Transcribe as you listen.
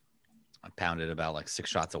I pounded about like 6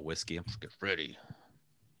 shots of whiskey. I'm just getting ready.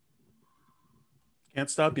 Can't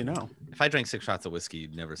stop you now. If I drank 6 shots of whiskey,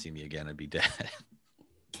 you'd never see me again. I'd be dead.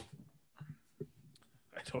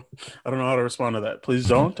 I don't know how to respond to that. Please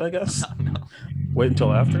don't, I guess. No. Wait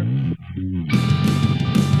until after.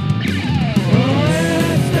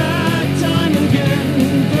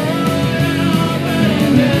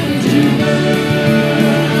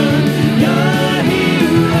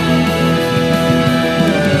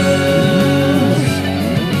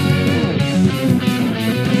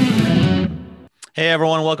 Hey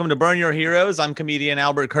everyone, welcome to Burn Your Heroes. I'm comedian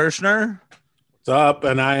Albert Kirshner. What's up?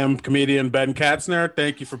 And I am comedian Ben Katzner.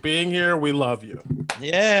 Thank you for being here. We love you.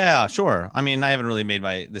 Yeah, sure. I mean, I haven't really made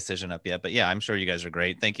my decision up yet, but yeah, I'm sure you guys are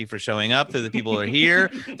great. Thank you for showing up. To the people who are here.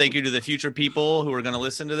 Thank you to the future people who are going to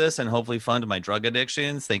listen to this and hopefully fund my drug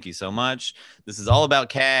addictions. Thank you so much. This is all about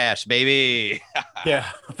cash, baby. Yeah,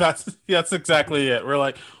 that's exactly it. We're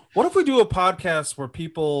like, what if we do a podcast where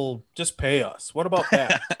people just pay us? What about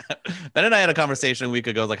that? Ben and I had a conversation a week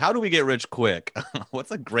ago. Like, how do we get rich quick?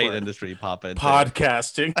 What's a great industry pop into?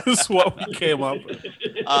 Podcasting is what we came up with.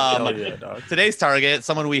 Yeah, dog. Today's target,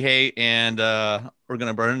 someone we hate, and we're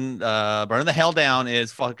gonna burn the hell down,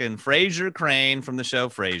 is fucking Frasier Crane from the show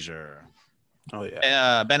Frasier. Oh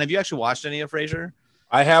yeah. Ben, have you actually watched any of Frasier?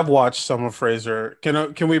 I have watched some of Frasier.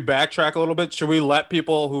 Can we backtrack a little bit? Should we let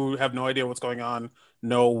people who have no idea what's going on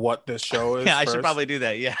know what this show is? Yeah, I first? should probably do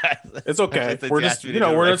that. Yeah, it's okay. We're just,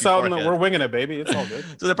 we're just out we're winging it, baby. It's all good.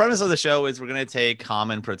 So the premise of the show is we're going to take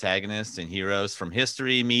common protagonists and heroes from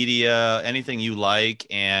history, media, anything you like,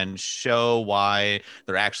 and show why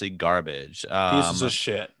they're actually garbage. Pieces of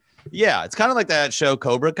shit. Yeah, it's kind of like that show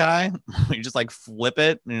Cobra Kai. You just like flip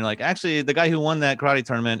it and you're like, actually, the guy who won that karate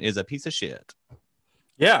tournament is a piece of shit.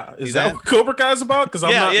 Yeah, is that what Cobra Kai is about? Because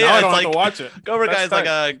I don't have to watch it. Cobra Kai is like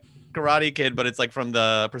a Karate Kid, but it's like from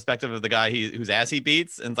the perspective of the guy whose ass he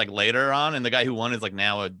beats, and it's like later on, and the guy who won is like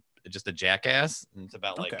now just a jackass, and it's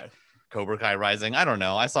about like Cobra Kai rising. I don't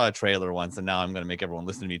know. I saw a trailer once, and now I'm gonna make everyone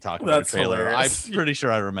listen to me talk about the trailer. Hilarious. I'm pretty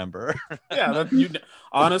sure I remember. Yeah,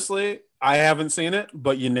 honestly, I haven't seen it,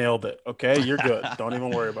 but you nailed it. Okay, you're good. Don't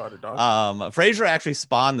even worry about it, dog. Frasier actually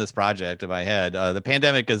spawned this project in my head. The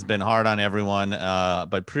pandemic has been hard on everyone,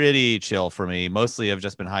 but pretty chill for me. Mostly, I've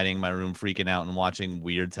just been hiding in my room, freaking out, and watching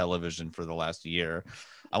weird television for the last year.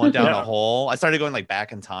 I went down a hole. I started going like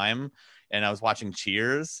back in time, and I was watching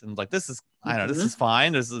Cheers, and like, this is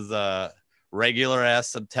fine. This is regular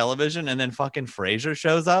ass television, and then fucking Frasier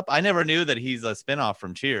shows up. I never knew that he's a spinoff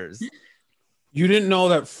from Cheers. You didn't know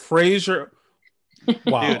that Frasier?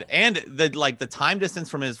 Wow. Dude, and the time distance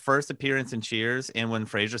from his first appearance in Cheers and when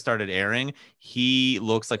Frasier started airing, he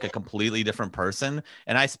looks like a completely different person.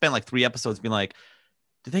 And I spent like 3 episodes being like,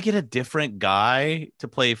 did they get a different guy to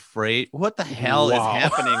play Frasier? What the hell is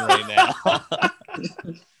happening right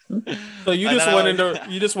now? So you just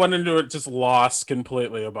went into it just lost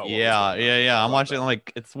completely about what I'm watching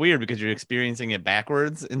like, it's weird because you're experiencing it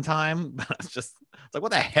backwards in time, but it's like,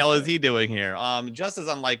 what the hell is he doing here? Just as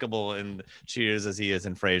unlikable in Cheers as he is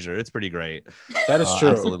in Frasier. It's pretty great. That is true.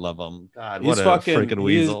 I absolutely love him. God, what a freaking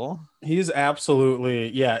weasel. He's absolutely,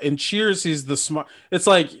 in Cheers, he's the smart. It's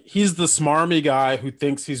like he's the smarmy guy who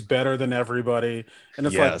thinks he's better than everybody. And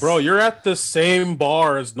it's like, bro, you're at the same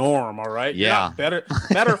bar as Norm, all right? Yeah. Better.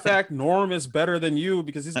 Matter of fact, Norm is better than you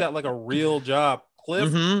because he's got like a real job.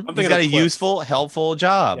 Cliff, he's got a useful, helpful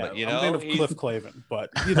job. Yeah, I'm thinking of Cliff Clavin,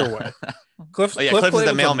 but either way, Cliff is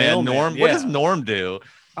the mailman. Norm, what does Norm do?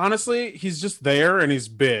 Honestly, he's just there and he's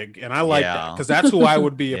big, and I like that because that's who I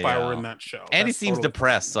would be if I were in that show. And he seems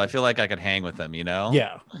depressed, so I feel like I could hang with him.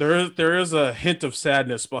 Yeah, there is a hint of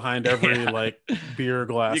sadness behind every like beer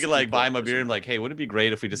glass. You could like buy him a beer and like, hey, wouldn't it be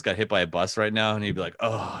great if we just got hit by a bus right now? And he'd be like,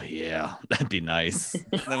 oh yeah, that'd be nice.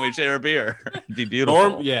 And then we'd share a beer. It'd be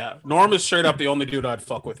beautiful. Norm is straight up the only dude I'd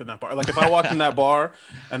fuck with in that bar. Like if I walked in that bar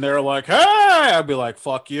and they're like, hey, I'd be like,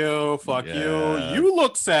 fuck you. You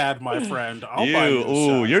look sad, my friend. I'll buy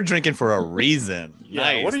you. You're drinking for a reason.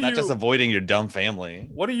 Nice. What are not just avoiding your dumb family.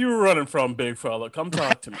 What are you running from, big fella? Come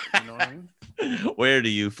talk to me. You know what I mean? Where do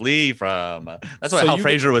you flee from? That's how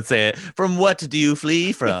Frasier would say it. From what do you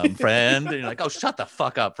flee from, friend? And you're like, oh, shut the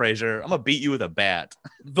fuck up, Frasier. I'm gonna beat you with a bat.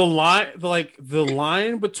 The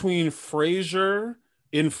line between Frasier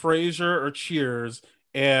or Cheers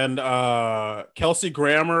and Kelsey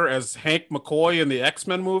Grammer as Hank McCoy in the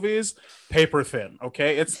X-Men movies, paper thin.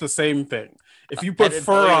 Okay, it's the same thing. If you put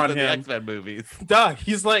fur on him, the X-Men movies,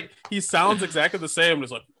 he sounds exactly the same. It's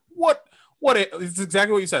like, what it's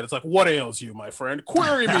exactly what you said. It's like, what ails you, my friend?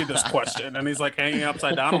 Query me this question. And he's like hanging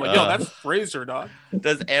upside down. I'm like, yo, that's Frasier, dog.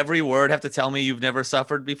 Does every word have to tell me you've never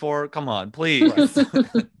suffered before? Come on, please.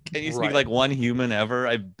 Can you speak Right. like one human ever?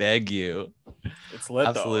 I beg you. It's lit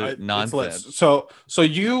Absolute though. It's lit. nonsense. So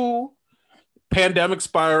you pandemic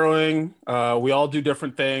spiraling. We all do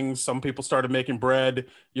different things. Some people started making bread.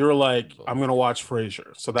 You're like, I'm gonna watch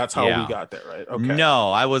Frasier. So that's how we Yeah. got there, right? Okay.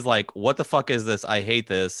 No, I was like, what the fuck is this? I hate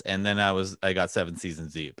this. And then I got 7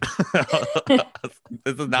 seasons deep.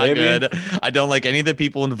 This is not Baby. good. I don't like any of the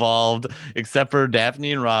people involved except for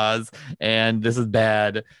Daphne and Roz. And this is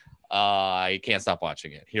bad. I can't stop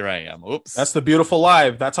watching it. Here I am. Oops. That's the beautiful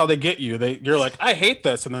live. That's how they get you. You're like, I hate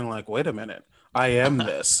this, and then like, wait a minute, I am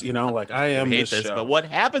this. Like I am hate this show. But what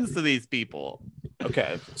happens to these people?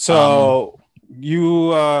 Okay, so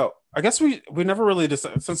you, I guess we never really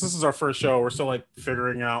decided, since this is our first show. We're still like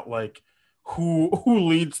figuring out like who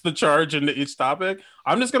leads the charge into each topic.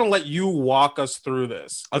 I'm just gonna let you walk us through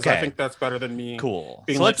this. Okay, I think that's better than me. Cool.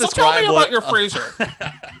 Being So like, let's tell describe me about your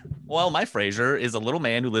Frasier. Well, my Frasier is a little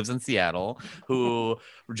man who lives in Seattle who,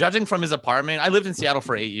 judging from his apartment, I lived in Seattle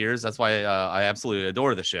for 8 years. That's why I absolutely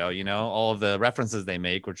adore the show. All of the references they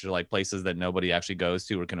make, which are like places that nobody actually goes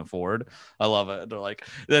to or can afford. I love it. They're like,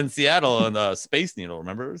 then Seattle and the Space Needle.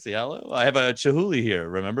 Remember Seattle? I have a Chihuly here.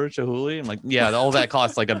 Remember Chihuly? I'm like, yeah, all that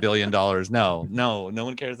costs like $1 billion. No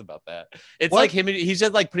one cares about that. It's like him. He's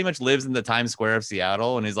just like pretty much lives in the Times Square of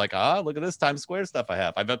Seattle. And he's like, look at this Times Square stuff I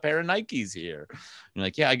have. I have a pair of Nikes here. I'm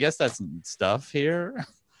like, yeah, I guess that's stuff here.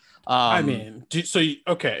 I mean,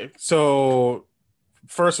 okay. So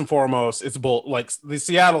first and foremost, it's like the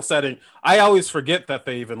Seattle setting. I always forget that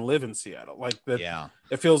they even live in Seattle. Like that. Yeah.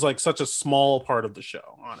 It feels like such a small part of the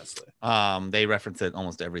show, honestly. They reference it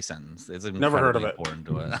almost every sentence. It's never heard of it. Important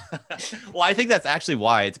to it. Well, I think that's actually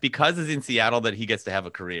why. It's because it's in Seattle that he gets to have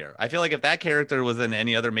a career. I feel like if that character was in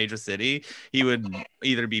any other major city, he would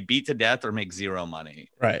either be beat to death or make zero money.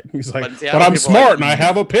 Right. He's like, but I'm smart and I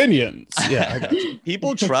have opinions. Yeah, I got you.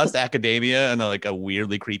 People trust academia on like a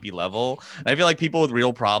weirdly creepy level. And I feel like people with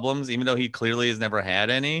real problems, even though he clearly has never had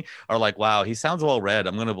any, are like, wow, he sounds well read.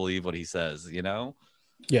 I'm going to believe what he says,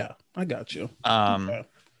 Yeah, I got you. Okay.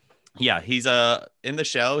 Yeah, he's in the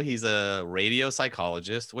show, he's a radio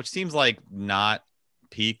psychologist, which seems like not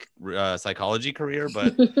peak psychology career,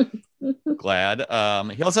 but glad.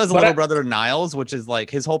 He also has a little brother, Niles, which is like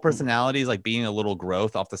his whole personality is like being a little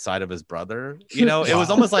growth off the side of his brother. It was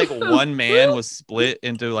almost like one man was split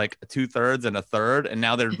into like 2/3 and a third, and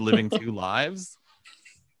now they're living 2 lives.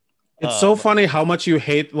 It's so funny how much you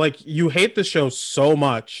hate the show so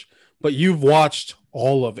much, but you've watched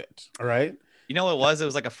all of it. All right. You know what it was? It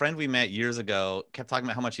was like a friend we met years ago kept talking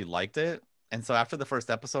about how much he liked it. And so after the first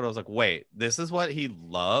episode, I was like, wait, this is what he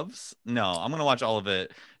loves? No, I'm going to watch all of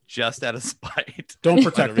it just out of spite. Don't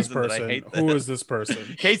protect this person. Who is this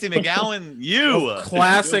person? Casey McGowan, you.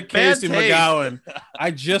 Classic Casey McGowan.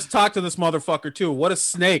 I just talked to this motherfucker too. What a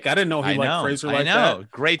snake. I didn't know he liked Frasier like that.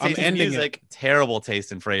 Great taste in music. Terrible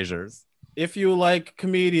taste in Frasier's. If you like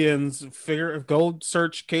comedians, go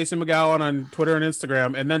search Casey McGowan on Twitter and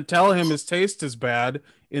Instagram, and then tell him his taste is bad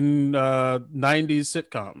in 90s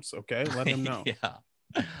sitcoms. Okay, let him know.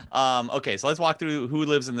 Yeah. Okay, so let's walk through who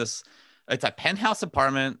lives in this. It's a penthouse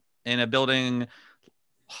apartment in a building.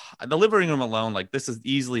 The living room alone, like this is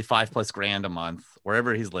easily $5+ grand a month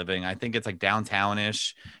wherever he's living. I think it's like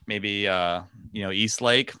downtownish, maybe East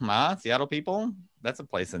Lake, Seattle people. That's a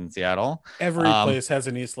place in Seattle. Every place has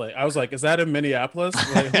an East Lake. I was like, is that in Minneapolis?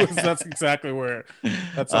 That's exactly where.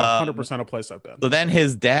 That's 100% a place I've been. So then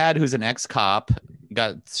his dad, who's an ex-cop,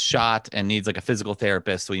 got shot and needs like a physical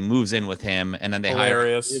therapist. So he moves in with him, and then they hire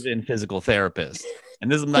a live-in physical therapist.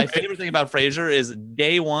 And this is my favorite thing about Frasier is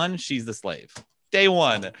day one, she's the slave. Day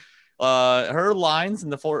one. Her lines in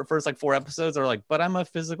the first like 4 episodes are like, but I'm a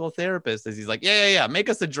physical therapist. As he's like, yeah, make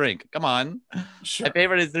us a drink. Come on. Sure. My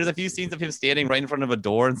favorite is there's a few scenes of him standing right in front of a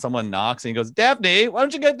door and someone knocks and he goes, Daphne, why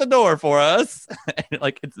don't you get the door for us?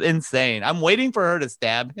 Like, it's insane. I'm waiting for her to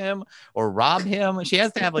stab him or rob him. She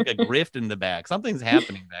has to have like a grift in the back. Something's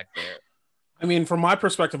happening back there. I mean, from my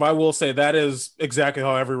perspective, I will say that is exactly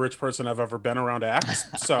how every rich person I've ever been around acts.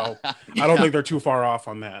 So I don't think they're too far off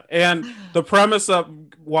on that. And the premise of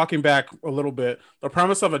walking back a little bit, the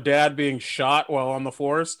premise of a dad being shot while on the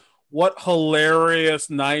force, what hilarious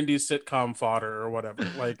 90s sitcom fodder or whatever.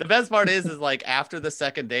 Like the best part is like after the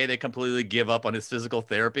second day, they completely give up on his physical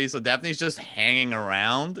therapy. So Daphne's just hanging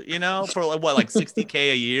around, for like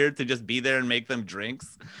 $60K a year to just be there and make them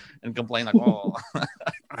drinks and complain like, oh.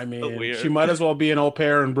 I mean, she might as well be an au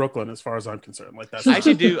pair in Brooklyn as far as I'm concerned. Like that's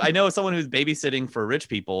I know someone who's babysitting for rich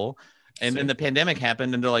people. And then the pandemic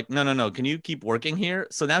happened and they're like, no, can you keep working here?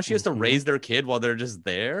 So now she has to raise their kid while they're just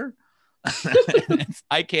there.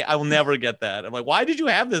 I will never get that. I'm like, why did you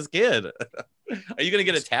have this kid? Are you gonna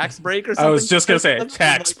get a tax break or I something? was just gonna say That's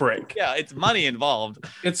tax like- break. Yeah, it's money involved.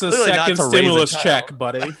 It's a Clearly not second to raise a stimulus child. check,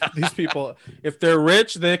 buddy. These people, if they're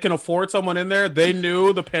rich, they can afford someone in there. They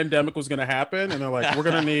knew the pandemic was gonna happen, and they're like, we're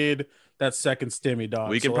gonna need that second stimmy, dog.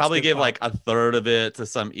 We So can let's probably get give Bob. like a third of it to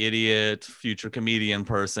some idiot future comedian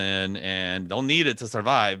person, and they'll need it to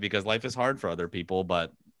survive because life is hard for other people.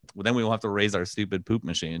 But then we won't have to raise our stupid poop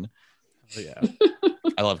machine. Yeah.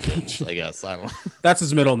 I love kids, I guess. I don't. That's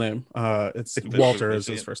his middle name. It's Stupid Walter poop is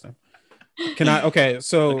his machine. first name. Can I? Okay,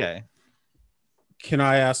 so Okay. can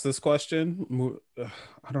I ask this question?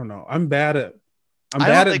 I don't know. I'm bad at. I'm I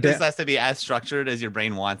bad don't at. think this has to be as structured as your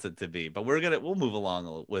brain wants it to be, but we'll move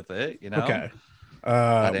along with it. You know. Okay.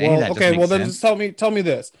 But any of Well, that just okay. makes Well, then sense. just tell me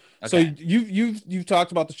this. So Okay. you've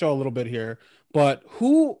talked about the show a little bit here, but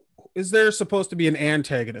who is there supposed to be an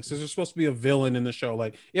antagonist? Is there supposed to be a villain in the show?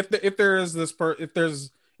 Like if there is this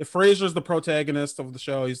if Fraser's the protagonist of the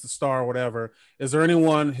show, he's the star, whatever. Is there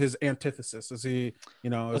anyone his antithesis? Is he?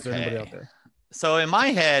 Is there anybody Okay. out there? So in my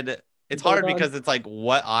head, it's hard Bulldog. because it's like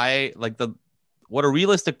what a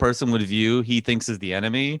realistic person would view he thinks is the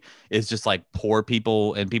enemy is just like poor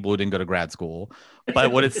people and people who didn't go to grad school.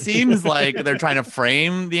 But what it seems like they're trying to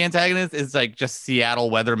frame the antagonist is like just Seattle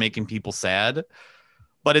weather making people sad.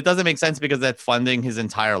 But it doesn't make sense because that's funding his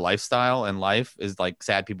entire lifestyle, and life is like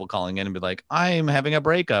sad people calling in and be like, I'm having a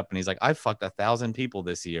breakup. And he's like, I fucked 1,000 people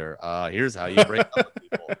this year. Here's how you break up with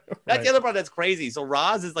people. That's Right. the other part that's crazy. So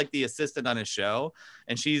Roz is like the assistant on his show,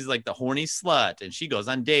 and she's like the horny slut, and she goes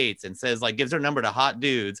on dates and says like gives her number to hot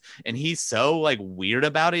dudes, and he's so like weird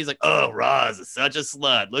about it. He's like, oh, Roz is such a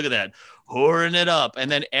slut. Look at that, whoring it up.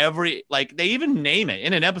 And then they even name it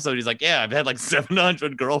in an episode. He's like, yeah, I've had like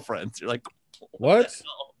 700 girlfriends. You're like, What?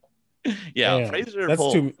 yeah, Damn, Fraser that's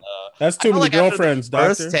Pulse. too- That's I too feel many like after the girlfriends,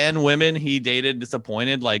 First doctor. 10 women he dated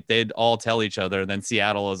disappointed, like they'd all tell each other, and then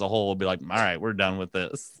Seattle as a whole would be like, all right, we're done with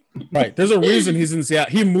this. Right. There's a reason he's in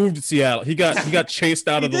Seattle. He moved to Seattle. He got chased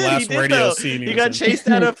out of the last radio though. scene. He was got in. chased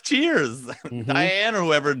out of Cheers. Mhm. Diane or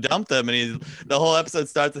whoever dumped him, and the whole episode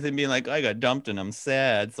starts with him being like, I got dumped and I'm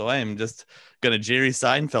sad, so I am just gonna Jerry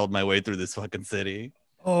Seinfeld my way through this fucking city.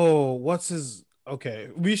 Oh, what's his? Okay,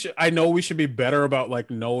 I know we should be better about like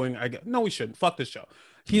knowing. No, we shouldn't. Fuck this show.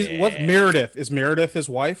 What Yeah. Meredith is Meredith his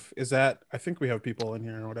wife? Is that? I think we have people in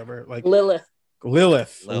here or whatever. Like Lilith.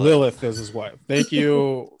 Lilith. Lilith is his wife. Thank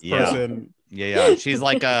you, Yeah. person. Yeah. She's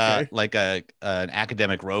like Okay. an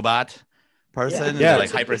academic robot person, Yeah.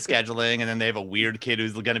 like hyper scheduling, and then they have a weird kid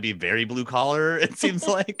who's gonna be very blue collar. It seems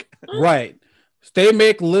like. Right. They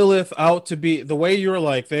make Lilith out to be the way you're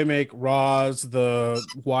like. They make Roz the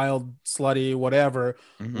wild, slutty, whatever.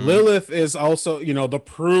 Mhm. Lilith is also, the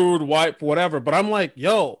prude, white, whatever. But I'm like,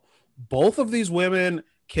 yo, both of these women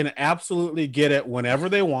can absolutely get it whenever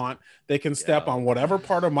they want. They can step Yeah. on whatever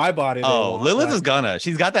part of my body. They Oh, want. Lilith Like, is gonna.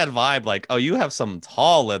 She's got that vibe, like, oh, you have some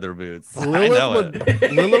tall leather boots. I Lilith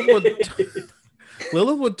know it.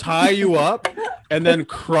 Lilith would tie you up and then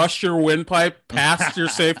crush your windpipe past your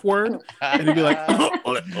safe word, and you'd be like,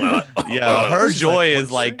 Yeah, her She's joy like,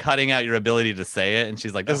 is like cutting out your ability to say it, and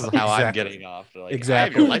she's like, "This is how I'm Exactly. getting off." Like, Exactly. I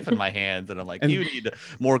have your life in my hands, and I'm like, And- "You need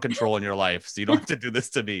more control in your life, so you don't have to do this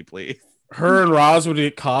to me, please." her and Roz would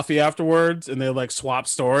get coffee afterwards, and they like swap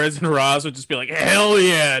stories, and Roz would just be like, "Hell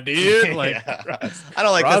yeah, dude!" Like, Yeah. I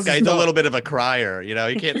don't like Roz this guy. is He's a not- little bit of a crier, he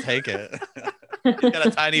can't take it. He's got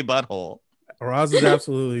a tiny butthole. Roz is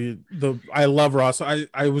absolutely I love Roz.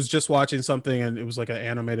 I was just watching something, and it was like an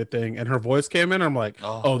animated thing, and her voice came in. I'm like,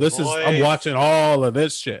 Oh, I'm voice. watching all of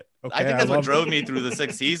this shit. Okay, I think that's what love drove it. me through the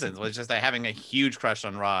 6 seasons was just having a huge crush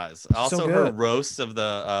on Roz. so Also, her good. roasts of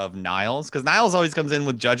Niles, because Niles always comes in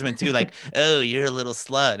with judgment too, like, "Oh, you're a little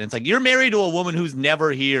slut," and it's like, you're married to a woman who's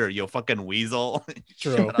never here, you fucking weasel.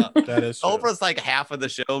 True. Shut up. That is true. Oprah's like half of the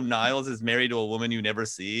show. Niles is married to a woman you never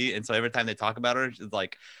see, and so every time they talk about her, it's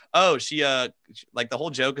like, oh, she like the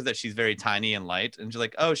whole joke is that she's very tiny and light, and she's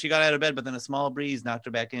like, oh, she got out of bed, but then a small breeze knocked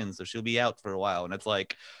her back in, so she'll be out for a while, and it's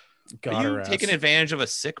like, Got are her you ass. taking advantage of a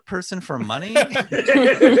sick person for money?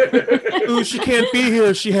 Ooh, she can't be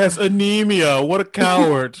here. She has anemia. What a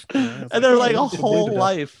coward. And they're like a "Oh, whole bleed to death."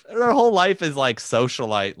 life. Their whole life is like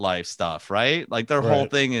socialite life stuff, right? Like their whole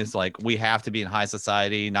Right. thing is like we have to be in high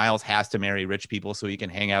society. Niles has to marry rich people so he can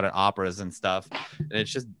hang out at operas and stuff. And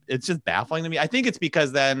it's just baffling to me. I think it's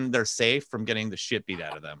because then they're safe from getting the shit beat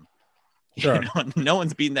out of them. Sure. No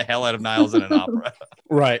one's beating the hell out of Niles in an opera.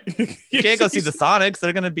 Right. You can't go see the Sonics.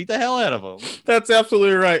 They're gonna beat the hell out of them. That's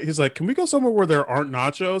absolutely right. He's like, can we go somewhere where there aren't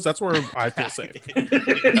nachos? That's where I feel safe.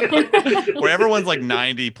 Where everyone's like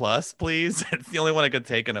 90 plus, please. It's the only one I could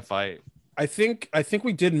take in a fight. I think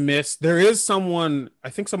we did miss. There is someone. I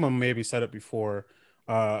think someone maybe said it before.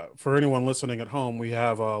 For anyone listening at home, we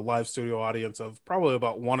have a live studio audience of probably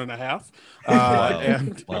about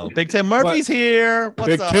 1.5. Well, Big Tim Murphy's here. What's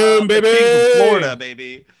Big up? Tim, baby? The King from Florida,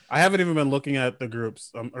 baby. I haven't even been looking at the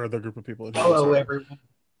groups or the group of people in here. Hello, everyone.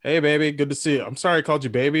 Hey, baby. Good to see you. I'm sorry I called you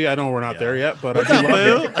baby. I know we're not there yet, but What's I up, do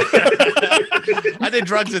love boo? I did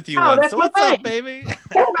drugs with you Oh, once. that's So my what's up, thing. baby?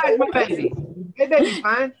 Everybody's my baby. Hey, baby's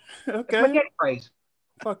fine. you. That's my Okay. catchphrase.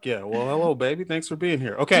 Fuck yeah. Well, hello, baby. Thanks for being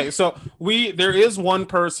here. Okay, so there is one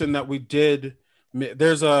person that we did.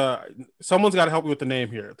 Someone's got to help me with the name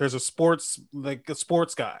here. There's a sports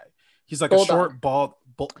guy. He's like Bulldog. a short bulldog.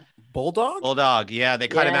 Bulldog. Yeah, they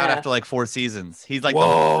cut him out Yeah. after like 4 seasons. He's like,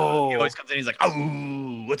 Whoa. he always comes in. He's like,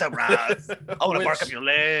 oh, what's up, Ross? I want to bark up your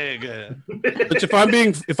leg. Which, if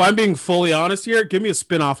I'm being fully honest here, give me a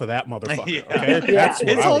spin off of that motherfucker. Yeah. Okay, Yeah. that's what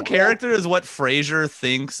His I whole want. character is what Frasier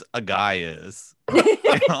thinks a guy is. You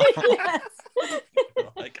know? Yes.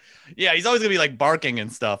 Like, yeah, he's always gonna be like barking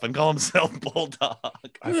and stuff and call himself Bulldog.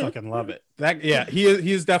 I fucking love it.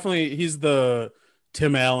 He's definitely the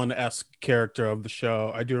Tim Allen-esque character of the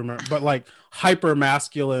show. I do remember, but like hyper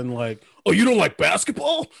masculine, like, oh, you don't like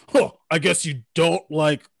basketball? Huh, I guess you don't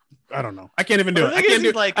like. I don't know. I can't even do it. The thing is,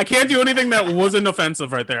 he's I can't do anything that wasn't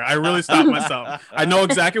offensive right there. I really stopped myself. I know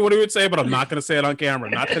exactly what he would say, but I'm not going to say it on camera.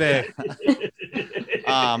 Not today.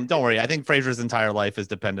 Don't worry. I think Frasier's entire life is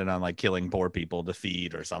dependent on like killing poor people to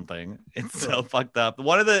feed or something. It's so fucked up.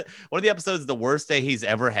 One of the episodes, the worst day he's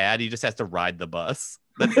ever had, he just has to ride the bus.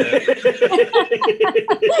 That's it.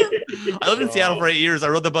 I lived in Seattle for 8 years. I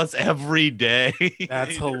rode the bus every day.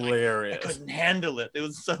 That's I hilarious. couldn't handle it. It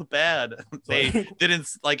was so bad. They didn't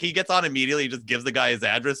like. He gets on immediately. He just gives the guy his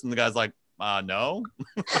address, and the guy's like, no.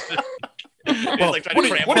 He's Well, like trying to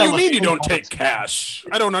cram what do you him. mean you don't take cash?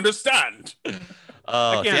 I don't understand.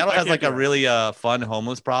 I Seattle has can't like do a that. really fun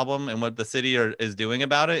homeless problem, and what the city is doing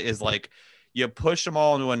about it is like you push them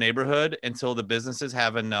all into a neighborhood until the businesses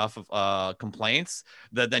have enough complaints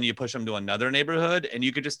that then you push them to another neighborhood, and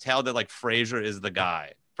you could just tell that like Frasier is the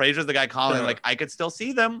guy. Frasier's the guy calling, Sure. like, I could still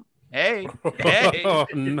see them. Hey, hey, Oh,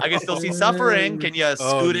 no. I can still see suffering. Can you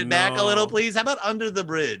scoot it back a no. little, please? How about under the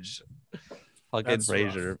bridge? Fucking That's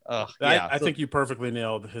Frasier. Ugh, yeah. I think you perfectly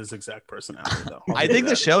nailed his exact personality, though. I'll I give you think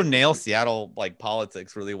the that. show nails Seattle like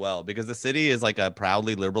politics really well because the city is like a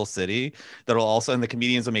proudly liberal city that'll also, and the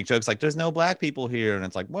comedians will make jokes like there's no black people here, and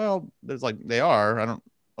it's like, well, there's like they are. I don't.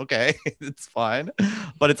 Okay, it's fine,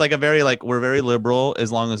 but it's like a very like we're very liberal as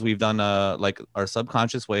long as we've done like our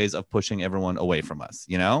subconscious ways of pushing everyone away from us.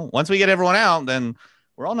 You know, once we get everyone out, then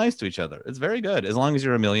we're all nice to each other. It's very good as long as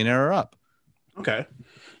you're a millionaire or up. Okay.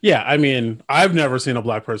 Yeah, I mean, I've never seen a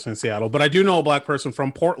black person in Seattle, but I do know a black person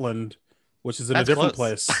from Portland, which is in That's a different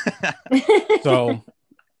close. place. So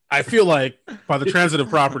I feel like by the transitive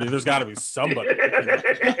property, there's got to be somebody.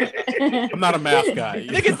 You know? I'm not a math guy. I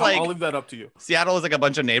think it's like- I'll leave that up to you. Seattle is like a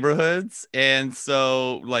bunch of neighborhoods, and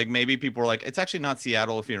so like maybe people are like, it's actually not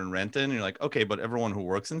Seattle if you're in Renton. And you're like, okay, but everyone who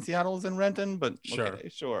works in Seattle is in Renton. But Sure. okay,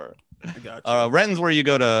 sure. I got you. Renton's where you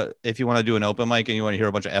go to if you want to do an open mic and you want to hear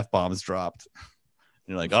a bunch of f-bombs dropped.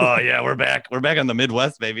 You're like, oh yeah, we're back in the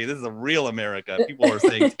Midwest, baby. This is a real America. People are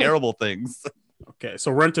saying terrible things. Okay,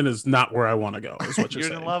 so Renton is not where I want to go. Is what you're You're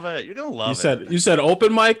saying. gonna love it. You're gonna love You said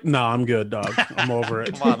open mic? No, I'm good, dog. I'm over it.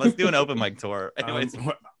 it. Come on, let's do an open mic tour. Anyways,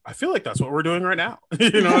 I feel like that's what we're doing right now.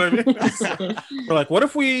 You know what I mean? We're like, what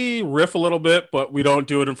if we riff a little bit, but we don't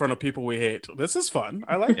do it in front of people we hate? This is fun.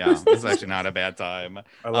 I like yeah, this. this is actually not a bad time.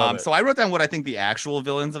 I love it. So I wrote down what I think the actual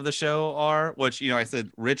villains of the show are, which, you know, I said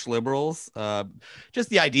rich liberals, just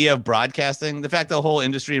the idea of broadcasting, the fact that the whole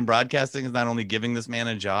industry in broadcasting is not only giving this man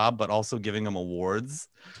a job, but also giving him awards,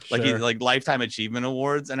 like Sure. like lifetime achievement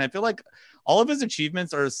awards. And I feel like all of his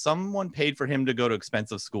achievements are someone paid for him to go to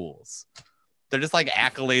expensive schools. They're just like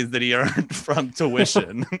accolades that he earned from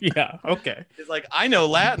tuition. Yeah. Okay. It's like, I know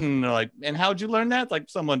Latin. And they're like, and how'd you learn that? It's like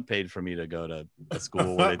someone paid for me to go to a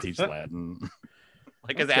school where they teach Latin.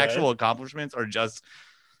 Like his Okay. actual accomplishments are just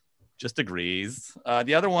degrees.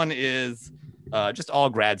 The other one is just all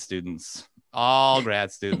grad students. All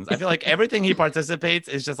grad students. I feel like everything he participates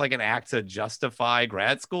is just like an act to justify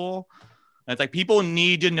grad school. And it's like people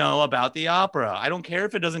need to know about the opera. I don't care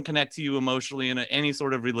if it doesn't connect to you emotionally in any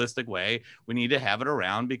sort of realistic way. We need to have it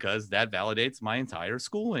around because that validates my entire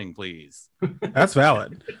schooling, please. That's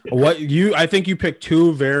valid. I think you picked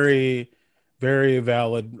two very, very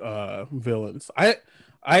valid villains. I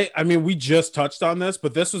mean, we just touched on this,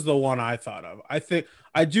 but this was the one I thought of.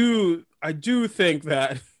 I do think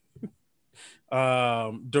that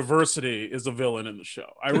diversity is a villain in the show.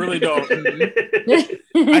 I really don't.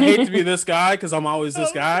 I hate to be this guy because I'm always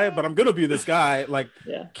this guy, but I'm gonna be this guy. Like,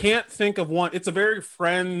 Yeah. can't think of one. It's a very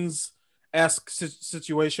Friends esque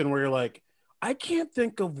situation where you're like, I can't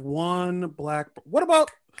think of one black. What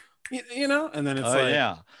about you know? And then it's like,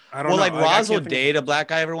 yeah. I don't Well, know. like Roz will date a black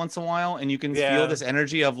guy every once in a while, and you can feel this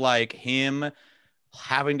energy of like him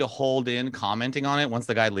having to hold in commenting on it once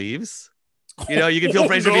the guy leaves. You know, you can feel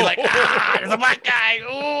Frasier be like, there's a black guy.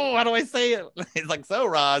 Oh, how do I say it? He's like, so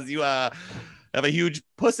Roz, you have a huge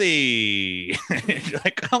pussy.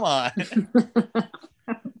 Like, come on.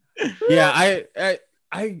 Yeah, I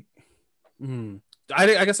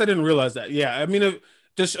guess I didn't realize that. Yeah, I mean,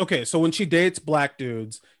 okay. So when she dates black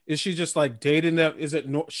dudes, is she just like dating them? Is it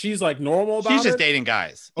she's like normal about it? She's just dating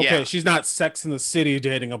guys. Okay, yeah. She's not Sex in the City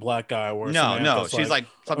dating a black guy. Where no, she's like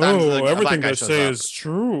sometimes everything they say is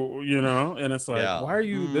true, you know. And it's like, why are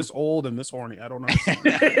you this old and this horny? I don't know.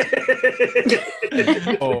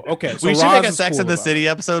 Oh, okay. So we should Roz make a Sex in the about City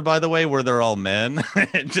episode, by the way, where they're all men.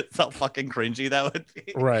 Just how fucking cringy that would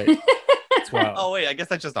be. Right. Wow. Oh wait, I guess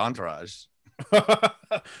that's just Entourage.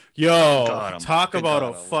 Yo, God, talk about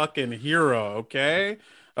a fucking hero, okay?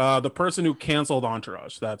 The person who canceled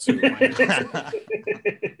Entourage. That's who.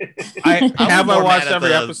 I watched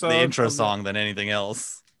every episode. The intro song than anything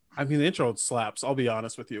else. I mean, the intro slaps. I'll be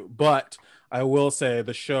honest with you, but I will say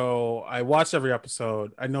the show. I watched every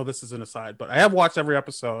episode. I know this is an aside, but I have watched every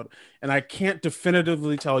episode, and I can't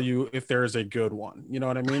definitively tell you if there is a good one. You know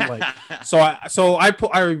what I mean? Like,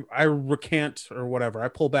 I recant or whatever. I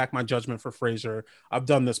pull back my judgment for Frasier. I've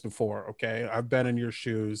done this before. Okay, I've been in your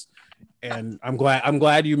shoes, and I'm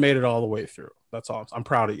glad you made it all the way through. That's all. I'm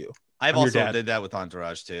proud of you. I've also did that with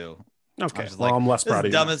Entourage too. Okay, I'm less proud of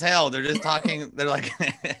you. Dumb as hell. They're just talking. They're like,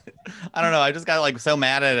 I don't know. I just got like so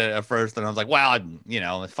mad at it at first, and I was like, well,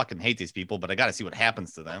 I fucking hate these people, but I got to see what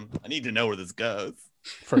happens to them. I need to know where this goes.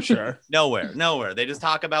 For sure. Nowhere. They just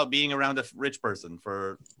talk about being around a rich person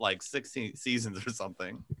for like 16 seasons or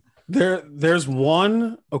something. There's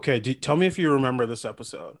one. Okay, tell me if you remember this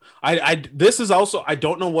episode. This is also, I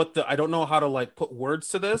don't know how to like put words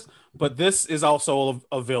to this, but this is also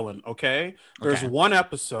a villain. Okay, there's one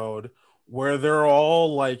episode where they're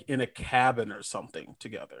all like in a cabin or something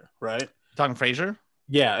together, right? Talking Frasier?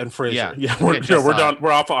 Yeah, and Frasier. Yeah, we're done.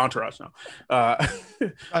 We're off of Entourage now.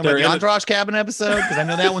 Talking about the Entourage cabin episode, because I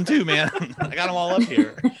know that one too, man. I got them all up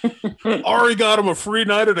here. Ari got him a free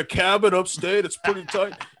night at a cabin upstate. It's pretty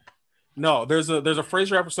tight. No, there's a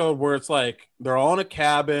Frasier episode where it's like they're all in a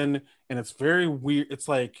cabin and it's very weird. It's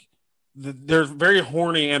like there's very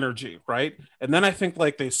horny energy, right? And then I think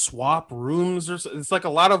like they swap rooms or it's like a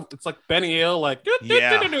lot of it's like Benny Hill, like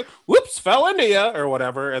whoops, fell into you or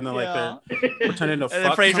whatever, and then like they're pretending to fuck. And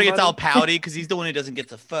then Frasier gets all pouty because he's the one who doesn't get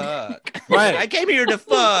to fuck. Right, I came here to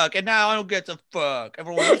fuck, and now I don't get to fuck.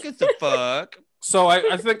 Everyone else gets to fuck. So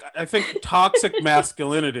I think toxic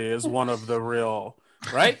masculinity is one of the real.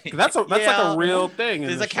 Right, that's like a real thing.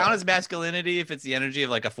 Does it count as masculinity if it's the energy of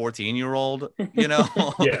like a 14-year-old? You know,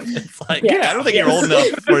 it's like I don't think you're old enough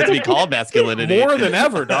for it to be called masculinity. More than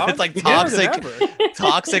ever, dog. It's like toxic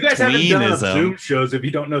you guys haven't done enough Zoom shows if you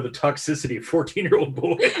don't know the toxicity of 14-year-old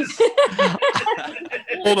boys.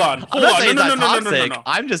 Hold on. I'm not saying it's not toxic.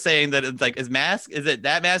 I'm just saying that it's like is it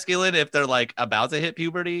that masculine if they're like about to hit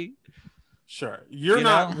puberty? Sure, you're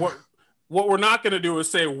not. What we're not going to do is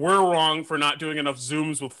say we're wrong for not doing enough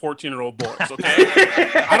Zooms with 14-year-old boys, okay?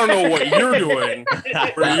 I don't know what you're doing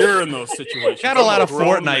where you're in those situations. Got a lot of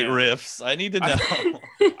Fortnite riffs. I need to know.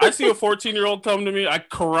 I see a 14-year-old come to me.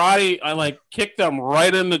 I like kick them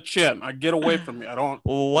right in the chin. I get away from me. I don't.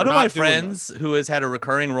 Well, one of my friends who has had a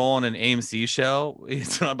recurring role in an AMC show,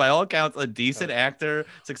 he's by all accounts a decent actor,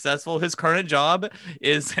 successful. His current job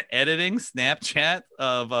is editing Snapchat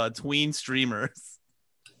of tween streamers.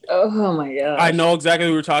 Oh my god! I know exactly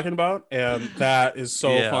what we're talking about, and that is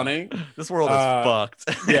so funny. This world is fucked.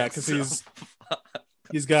 Yeah, because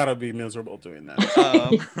he's got to be miserable doing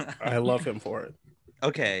that. I love him for it.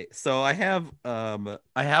 Okay, so I have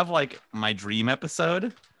like my dream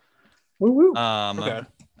episode. Woo-woo.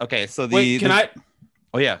 Okay. So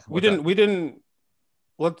Oh yeah, we didn't.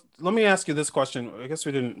 Let me ask you this question. I guess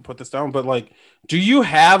we didn't put this down, but like, do you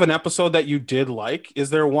have an episode that you did like?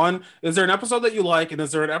 Is there an episode that you like, and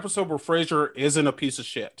is there an episode where Frasier isn't a piece of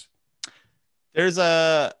shit? There's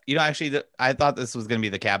actually, I thought this was going to be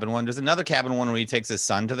the cabin one. There's another cabin one where he takes his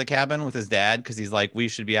son to the cabin with his dad because he's like, we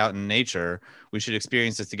should be out in nature. We should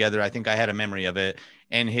experience this together. I think I had a memory of it.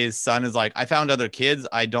 And his son is like, I found other kids.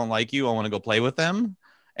 I don't like you. I want to go play with them.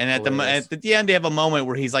 And at the end, they have a moment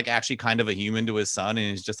where he's like actually kind of a human to his son, and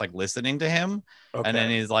he's just like listening to him. Okay. And then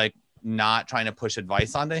he's like, not trying to push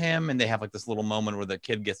advice onto him, and they have like this little moment where the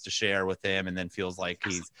kid gets to share with him and then feels like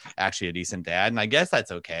he's actually a decent dad, and I guess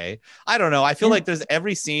that's okay. I don't know, I feel like there's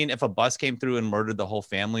every scene, if a bus came through and murdered the whole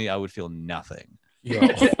family, I would feel nothing. Yo,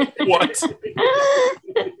 what?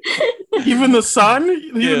 Even the son?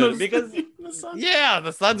 Dude, because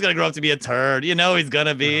the son's gonna grow up to be a turd, you know he's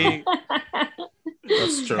gonna be.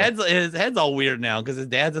 That's true. His head's all weird now because his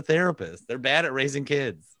dad's a therapist. They're bad at raising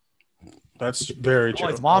kids. That's very true.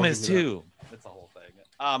 Oh, his mom is too. That's the whole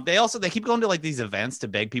thing. They keep going to like these events to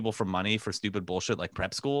beg people for money for stupid bullshit like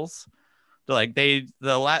prep schools. They're like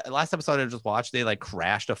last episode I just watched, they like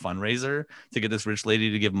crashed a fundraiser to get this rich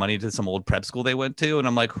lady to give money to some old prep school they went to, and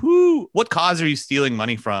I'm like, what cause are you stealing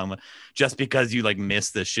money from just because you like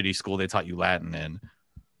missed the shitty school they taught you Latin in?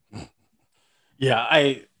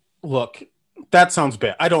 Yeah, look. That sounds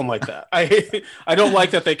bad. I don't like that. I don't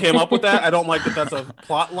like that they came up with that. I don't like that that's a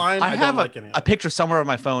plot line. I have like a picture somewhere on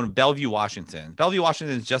my phone, Bellevue, Washington. Bellevue,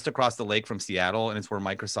 Washington is just across the lake from Seattle, and it's where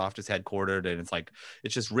Microsoft is headquartered, and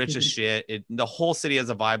it's just rich as shit. The whole city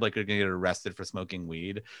has a vibe like you're gonna get arrested for smoking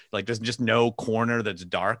weed. Like there's just no corner that's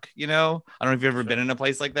dark, you know? I don't know if you've ever been in a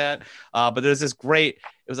place like that. But there's this it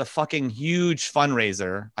was a fucking huge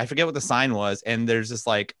fundraiser. I forget what the sign was, and there's this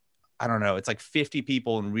like, I don't know, it's like 50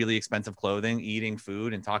 people in really expensive clothing eating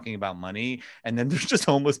food and talking about money, and then there's just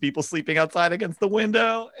homeless people sleeping outside against the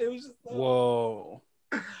window. It was just whoa.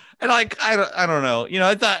 And like I don't know, you know,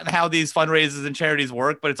 it's not how these fundraisers and charities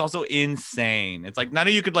work, but it's also insane. It's like none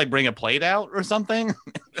of you could like bring a plate out or something.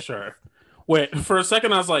 Sure. Wait, for a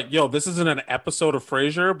second I was like, yo, this isn't an episode of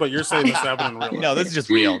Frasier, but you're saying this happened in real life. No, this is just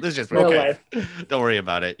real. This is just real. Real life. Don't worry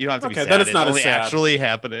about it. You don't have to be sad. Then it's not only sad. actually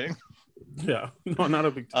happening. Yeah, no, not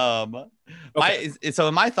a big deal.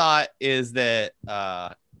 So my thought is that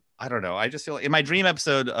I don't know. I just feel like in my dream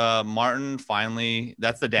episode, Martin finally,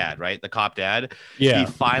 that's the dad, right? The cop dad. Yeah. He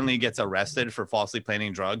finally gets arrested for falsely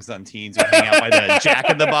planting drugs on teens who hang out by the Jack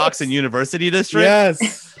in the Box in University District.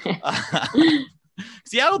 Yes.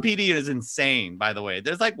 Seattle PD is insane, by the way.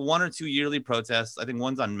 There's like 1 or 2 yearly protests. I think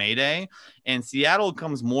one's on May Day, and Seattle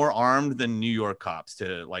comes more armed than New York cops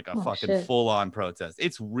to like a fucking full-on protest.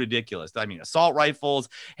 It's ridiculous. I mean, assault rifles,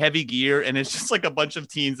 heavy gear, and it's just like a bunch of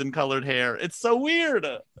teens in colored hair. It's so weird.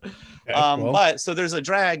 But so there's a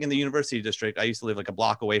drag in the University District I used to live like a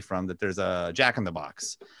block away from that there's a Jack in the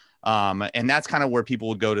Box. And that's kind of where people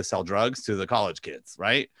would go to sell drugs to the college kids,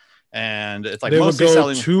 right? And it's like they would go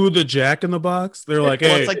selling to the Jack in the Box. They're like,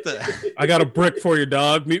 hey, it's like I got a brick for you,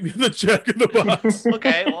 dog. Meet me in the Jack in the Box.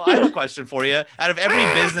 Okay, well, I have a question for you. Out of every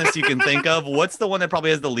business you can think of, what's the one that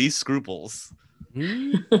probably has the least scruples?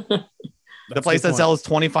 The place that sells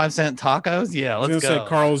 25-cent tacos? Yeah, let's go. Say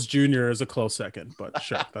Carl's Jr. is a close second, but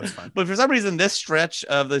sure, that's fine. But for some reason, this stretch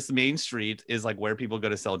of this main street is like where people go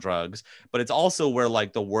to sell drugs, but it's also where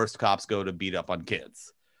like the worst cops go to beat up on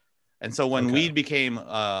kids. And so when weed became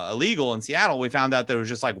illegal in Seattle, we found out there was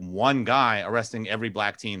just like one guy arresting every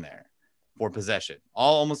black teen there for possession.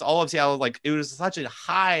 Almost all of Seattle, like it was such a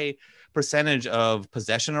high percentage of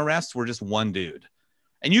possession arrests were just one dude.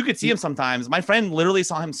 And you could see him sometimes. My friend literally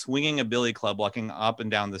saw him swinging a billy club walking up and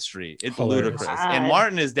down the street. It's ludicrous. And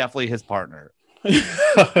Martin is definitely his partner.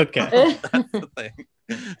 Okay. That's the thing.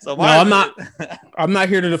 So Martin, I'm not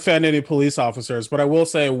here to defend any police officers, but I will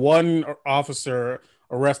say one officer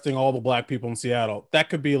arresting all the black people in Seattle, that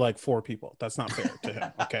could be like 4 people. That's not fair to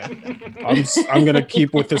him. Okay. I'm gonna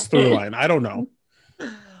keep with this through line. I don't know.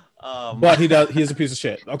 But he's a piece of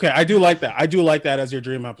shit. Okay, I do like that as your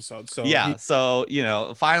dream episode. So yeah, so you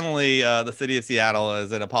know, finally the city of Seattle,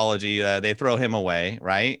 as an apology, they throw him away,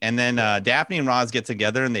 right? And then Daphne and Roz get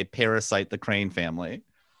together and they parasite the Crane family.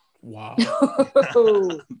 Wow.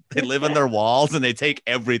 They live in their walls and they take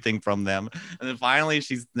everything from them. And then finally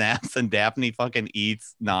she snaps and Daphne fucking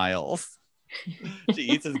eats Niles. She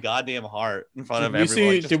eats his goddamn heart in front of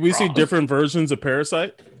everyone. Did we see different versions of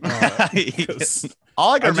Parasite?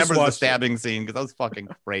 All I can remember is the stabbing scene because that was fucking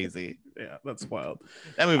crazy. Yeah, that's wild.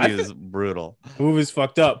 That movie is brutal. The movie's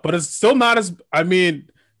fucked up, but it's still not as, I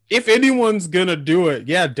mean, if anyone's gonna do it,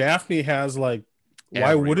 yeah, Daphne has like,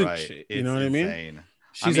 why wouldn't she? You know what I mean?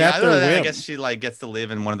 She's at their whim. I guess she like gets to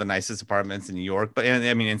live in one of the nicest apartments in New York, but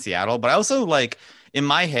I mean in Seattle. But I also like in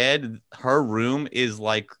my head, her room is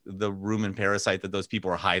like the room in Parasite that those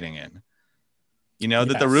people are hiding in. You know,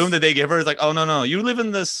 that the room that they give her is like, oh no, you live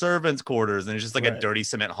in the servants' quarters, and it's just like a dirty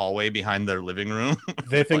cement hallway behind their living room.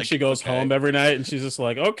 They think like, she goes home every night, and she's just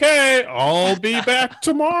like, okay, I'll be back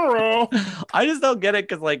tomorrow. I just don't get it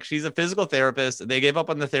because like she's a physical therapist. They gave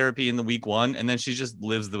up on the therapy in the week 1, and then she just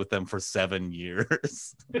lives with them for 7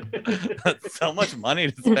 years. That's so much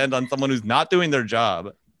money to spend on someone who's not doing their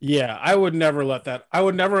job. Yeah, I would never let that. I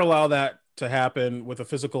would never allow that to happen with a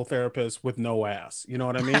physical therapist with no ass. You know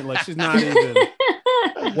what I mean? Like she's not even.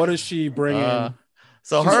 What is she bringing?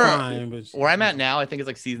 So she's her, fine, but where I'm at now, I think it's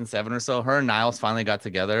like season 7 or so. Her and Niles finally got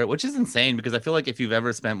together, which is insane because I feel like if you've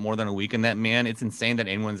ever spent more than a week in that man, it's insane that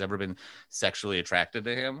anyone's ever been sexually attracted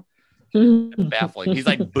to him. It's baffling. He's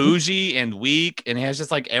like bougie and weak, and he has just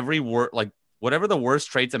like every word, like whatever the worst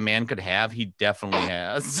traits a man could have, he definitely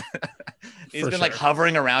has. He's been like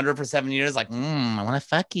hovering around her for 7 years, like, I want to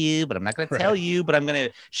fuck you, but I'm not going to tell you, but I'm going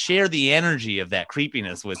to share the energy of that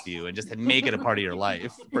creepiness with you and just make it a part of your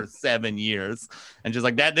life for 7 years. And just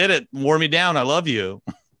like, that did it. Wore me down. I love you.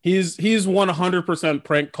 He's 100%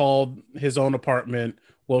 prank called his own apartment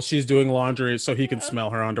while she's doing laundry so he can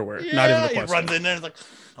smell her underwear. Yeah, not even a question. He runs in there and is like,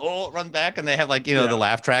 run back, and they have like, the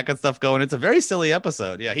laugh track and stuff going. It's a very silly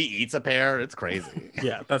episode. Yeah, he eats a pear. It's crazy.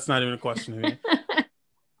 Yeah, that's not even a question to me.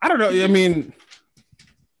 I don't know. I mean,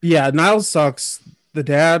 yeah, Niles sucks. The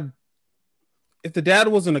dad, if the dad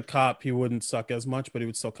wasn't a cop, he wouldn't suck as much, but he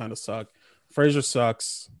would still kind of suck. Frasier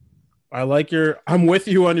sucks. I'm with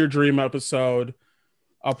you on your dream episode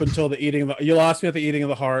up until the eating. You lost me at the eating of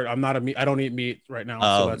the heart. I'm not a meat. I don't eat meat right now.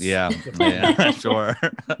 Oh, so that's, yeah, sure.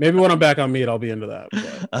 Maybe when I'm back on meat, I'll be into that.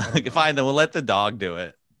 But, fine, then we'll let the dog do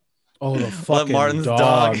it. Oh, the fucking Martin's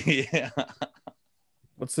dog. Yeah.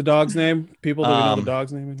 What's the dog's name? People, do we know the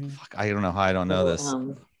dog's name in here? Fuck, I don't know how I don't know this.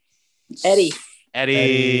 Eddie.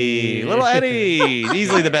 Little Eddie,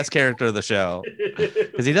 easily the best character of the show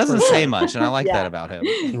because he doesn't say much, and I like that about him.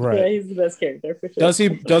 Right, yeah, he's the best character for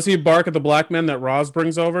sure. Does he bark at the black men that Roz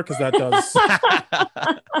brings over? Because that does.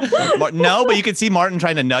 No, but you can see Martin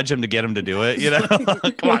trying to nudge him to get him to do it.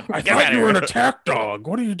 Come on, I thought you were an attack dog.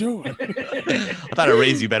 What are you doing? I thought I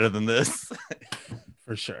raised you better than this.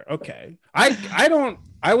 For sure. Okay. I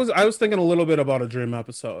was thinking a little bit about a dream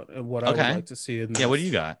episode and what I would like to see in this. Yeah, what do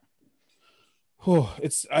you got? Oh,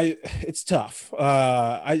 it's tough.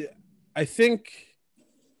 I think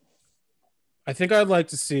I'd like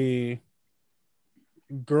to see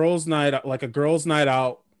a girls' night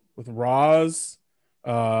out with Roz,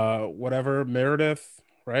 whatever, Meredith,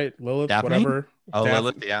 right? Lilith, Daphne? whatever. Oh,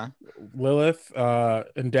 Lilith, yeah. Lilith,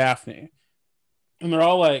 and Daphne. And they're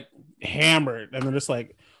all like hammered, and they're just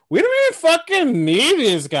like, we don't even fucking need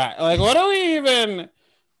this guy. Like, what do you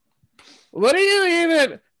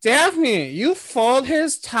even Daphne, you fold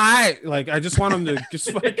his tie. Like, I just want him to just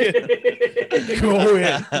fucking go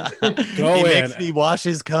in. He makes me wash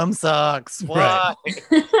his cum socks. What?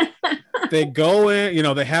 Right. They go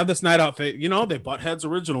in, they have this night out. They butt heads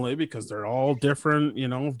originally because they're all different,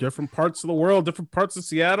 different parts of the world, different parts of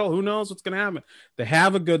Seattle. Who knows what's going to happen? They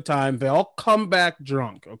have a good time. They all come back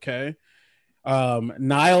drunk, okay?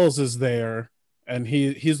 Niles is there, and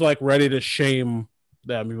he's like ready to shame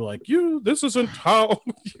them. He'd be like, this isn't how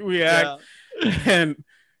you act. Yeah.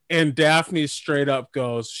 And Daphne straight up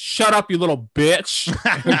goes, shut up, you little bitch.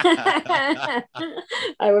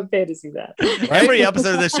 I would pay to see that. Right? Every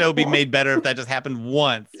episode of this show would be made better if that just happened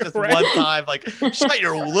once. Just one time. Like, shut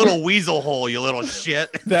your little weasel hole, you little shit.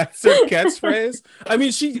 That's her catchphrase. I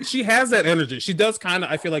mean, she has that energy. She does kind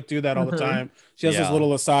of, I feel like, do that all the time. She has those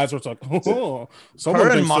little asides where it's like, oh. Her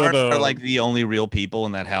and Mark are like the only real people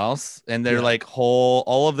in that house. And they're like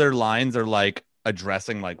all of their lines are like,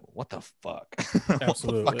 addressing like what the fuck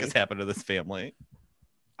absolutely what the fuck has happened to this family.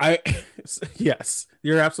 Yes,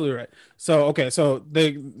 you're absolutely right. So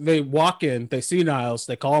they walk in, they see Niles,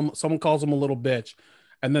 someone calls him a little bitch,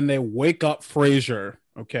 and then they wake up Frasier,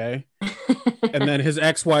 okay? And then his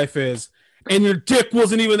ex-wife is, and your dick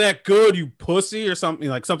wasn't even that good, you pussy, or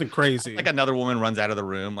something crazy. Like another woman runs out of the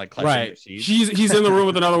room, like right. He's in the room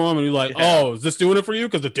with another woman. He's like, oh, is this doing it for you?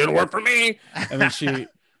 Because it didn't work for me. And then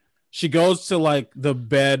she goes to like the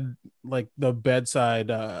bed, like the bedside,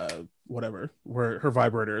 whatever, where her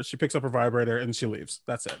vibrator is. She picks up her vibrator and she leaves.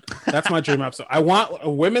 That's it. That's my dream episode. I want a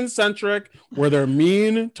women-centric where they're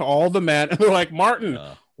mean to all the men. And they're like, Martin,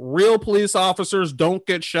 real police officers don't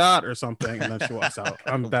get shot or something. And then she walks out.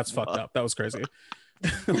 That's fucked up. That was crazy.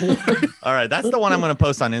 All right, that's the one I'm going to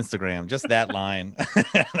post on Instagram. Just that line.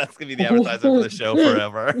 That's going to be the advertisement for the show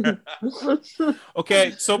forever.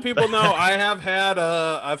 Okay, so people know I've had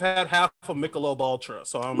half a Michelob Ultra,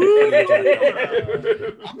 so I'm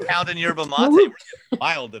pounding yerba mate.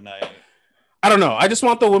 Wild tonight. I don't know. I just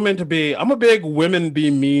want the women to be. I'm a big women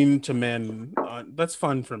be mean to men. That's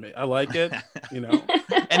fun for me. I like it. And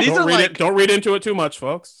don't read into it too much,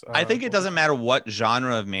 folks. I think it doesn't matter what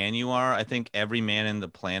genre of man you are. I think every man in the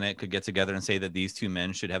planet could get together and say that these two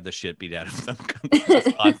men should have the shit beat out of them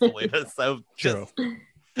constantly. That's so true.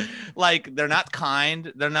 Like they're not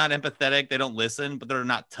kind, they're not empathetic, they don't listen, but they're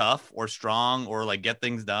not tough or strong or like get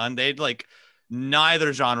things done. They'd like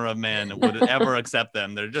neither genre of men would ever accept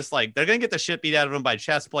them. They're just like they're gonna get the shit beat out of them by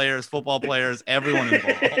chess players, football players, everyone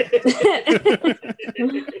involved.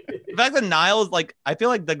 The fact that Niles, like, I feel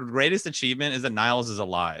like the greatest achievement is that Niles is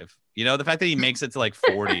alive. You know, the fact that he makes it to like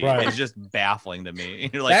 40 Right. is just baffling to me.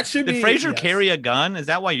 You're like, That should did be- Frazier yes. carry a gun? Is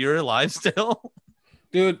that why you're alive still?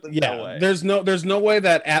 Dude, No yeah, way. there's no way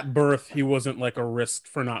that at birth he wasn't like a risk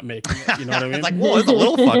for not making it. You know what I mean? It's like, whoa, it's a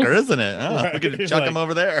little fucker, isn't it? Oh, Right. we could He's chuck like- him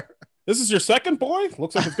over there. This is your second boy?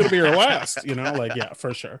 Looks like it's gonna be your last. You know, like yeah,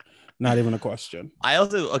 for sure. Not even a question. I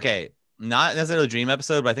also, okay, not necessarily a dream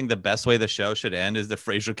episode, but I think the best way the show should end is that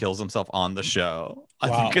Frazier kills himself on the show. I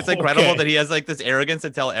Wow, think it's incredible okay. that he has like this arrogance to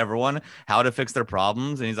tell everyone how to fix their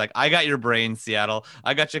problems. And he's like, I got your brain, Seattle.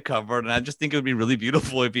 I got you covered. And I just think it would be really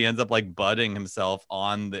beautiful if he ends up like budding himself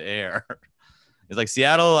on the air. He's like,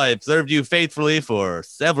 Seattle, I've served you faithfully for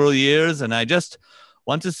several years. And I just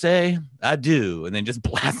want to say I do. And then just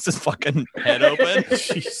blasts his fucking head open.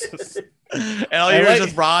 Jesus. And all I you hear like- is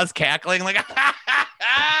just Roz cackling like,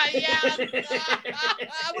 yes,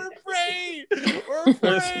 we're free. We're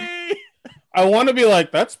free. I want to be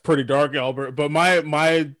like, that's pretty dark, Albert. But my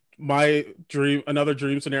dream, another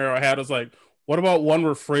dream scenario I had was like, what about one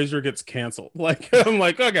where Frazier gets canceled? Like, I'm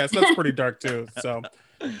like, okay, so that's pretty dark too. So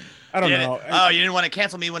I don't know. Oh, you didn't want to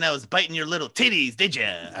cancel me when I was biting your little titties, did you?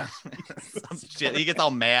 Some shit. He gets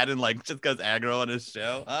all mad and like just goes aggro on his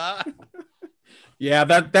show. Yeah,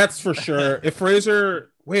 that's for sure. If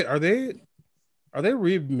Frazier, wait, are they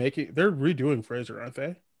remaking? They're redoing Frazier, aren't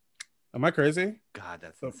they? Am I crazy? God,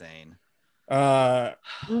 that's insane. I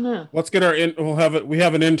don't know. Let's get our in. We'll have it. We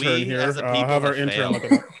have an intern We, here. as a I'll people, have our have intern look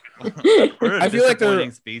failed. it up. We're a I feel like they're-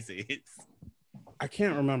 disappointing species. I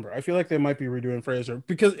can't remember. I feel like they might be redoing Frazier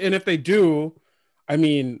because, and if they do, I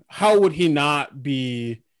mean, how would he not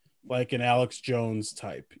be like an Alex Jones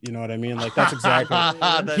type? You know what I mean? Like that's exactly.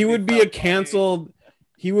 That'd He would be so a canceled.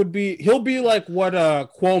 He'll be like what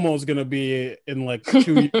Cuomo's gonna be in like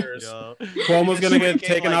 2 years. Yo. Cuomo's gonna get Fucking,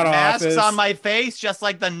 taken like, out of masks office. on my face, just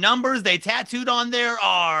like the numbers they tattooed on their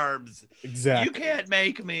arms. Exactly. You can't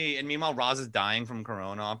make me. And meanwhile, Roz is dying from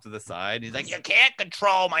corona off to the side. He's like, you can't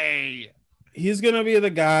control me. He's gonna be the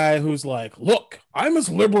guy who's like, look, I'm as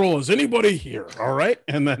liberal as anybody here. All right.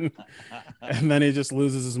 And then he just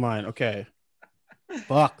loses his mind. Okay.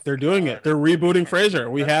 Fuck, they're doing it. They're rebooting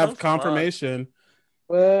Frasier. We That's have so confirmation.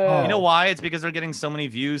 Whoa. You know why? It's because they're getting so many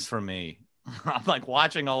views from me. I'm like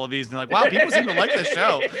watching all of these and like, wow, people seem to like this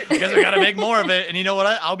show. I guess we got to make more of it. And you know what?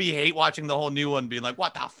 I'll be hate watching the whole new one, being like,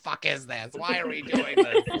 what the fuck is this? Why are we doing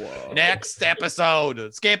this? Next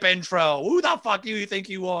episode, skip intro. Who the fuck do you think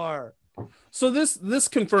you are? So this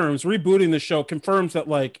confirms rebooting the show confirms that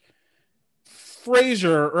like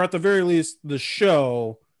Frasier, or at the very least the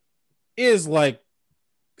show, is like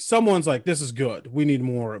someone's like, this is good. We need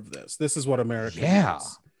more of this. This is what America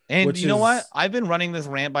needs. And Which you know is- what? I've been running this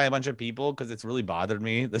rant by a bunch of people because it's really bothered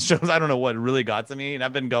me. The shows, I don't know what really got to me. And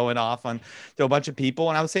I've been going off on to a bunch of people.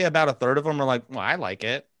 And I would say about a third of them are like, well, I like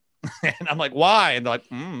it. And I'm like, why? And they're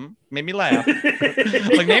like, made me laugh.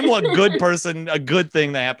 Like, name one good person, a good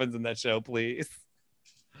thing that happens in that show, please.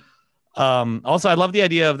 Also, I love the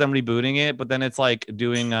idea of them rebooting it, but then it's like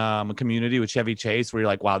doing a Community with Chevy Chase where you're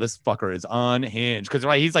like, wow, this fucker is unhinged. Because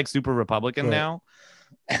he's like super Republican Right. now.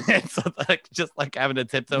 And so like just like having to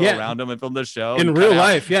tiptoe Yeah. around him and film the show In and real cut out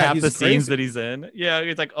life, yeah, half he's the scenes crazy. that he's in. Yeah,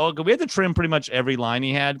 it's like, oh, we had to trim pretty much every line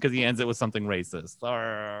he had because he ends it with something racist.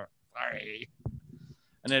 Sorry.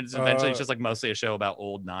 And then eventually it's just like mostly a show about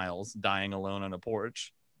old Niles dying alone on a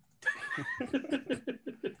porch.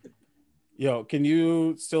 Yo, can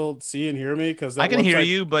you still see and hear me? Because I can hear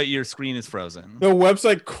you, but your screen is frozen. The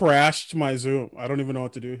website crashed my Zoom. I don't even know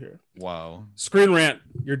what to do here. Whoa. Screen rant.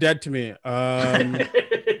 You're dead to me.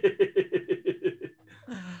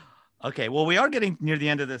 Okay, well, we are getting near the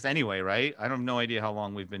end of this anyway, right? I have no idea how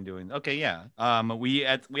long we've been doing. Okay, yeah. We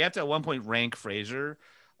have to at one point rank Frasier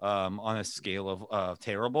on a scale of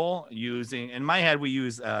terrible, using, in my head, we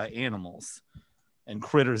use animals and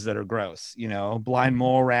critters that are gross. You know, blind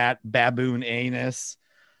mole rat, baboon anus.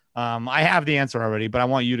 I have the answer already, but I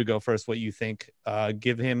want you to go first. What you think?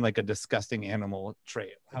 Give him like a disgusting animal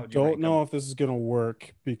trait. How would you Don't rank know him? if this is gonna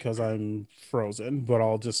work because I'm frozen, but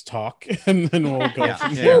I'll just talk and then we'll go Yeah,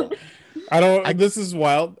 from yeah. there. I don't. This is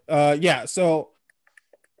wild. Yeah. So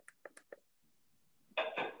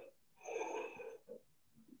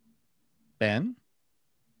Ben?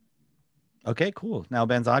 Okay, cool. Now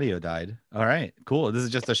Ben's audio died. All right, cool. This is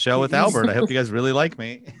just a show with Albert. I hope you guys really like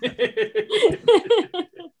me.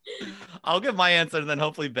 I'll give my answer, and then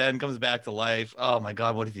hopefully Ben comes back to life. Oh my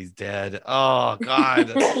God, what if he's dead? Oh God.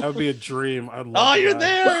 That would be a dream. I'd love Oh, to you're die.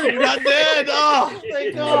 there. You're not dead. Oh,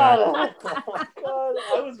 thank God.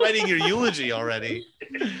 I was writing your eulogy already.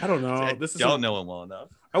 I don't know. I This is don't know him well enough.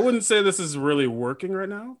 I wouldn't say this is really working right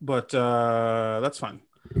now, but that's fine.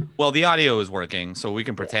 Well, the audio is working, so we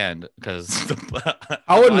can pretend because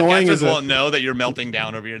How annoying is it? Won't know that you're melting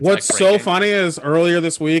down over your. What's tech so breaking. funny is earlier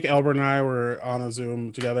this week, Albert and I were on a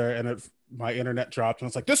Zoom together, and my internet dropped, and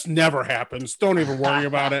it's like, this never happens. Don't even worry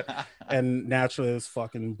about it. And naturally, this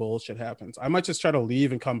fucking bullshit happens. I might just try to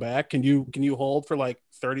leave and come back. Can you hold for like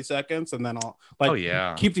 30 seconds, and then I'll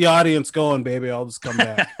keep the audience going, baby. I'll just come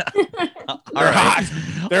back. All right,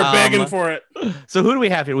 they're begging for it. So who do we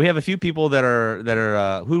have here? We have a few people that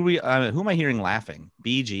are who am I hearing laughing?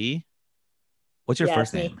 BG. What's your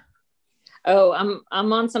first name? Oh,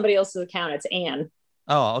 I'm on somebody else's account. It's Anne.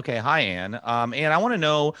 Oh, okay. Hi, Anne. Anne, I want to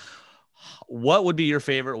know what would be your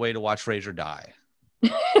favorite way to watch Frasier die?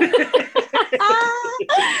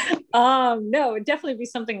 No, it'd definitely be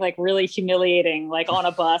something like really humiliating, like on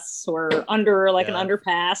a bus or under like an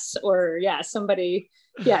underpass, or somebody.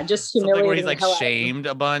 Yeah, just humiliating. Something where he's like shamed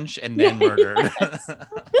a bunch and then murdered.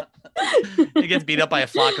 He gets beat up by a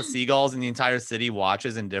flock of seagulls and the entire city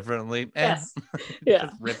watches indifferently. Yes. Yeah.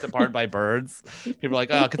 Just ripped apart by birds. People are like,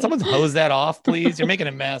 oh, can someone hose that off, please? You're making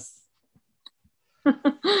a mess. I'm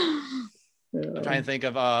trying to think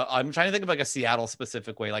of like a Seattle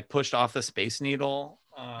specific way, like pushed off the Space Needle.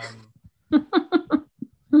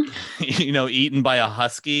 Eaten by a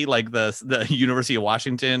husky, like the University of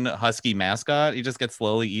Washington husky mascot. He just gets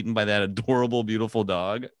slowly eaten by that adorable, beautiful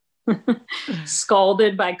dog.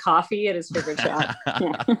 Scalded by coffee at his favorite shop.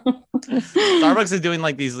 Starbucks is doing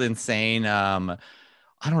like these insane, I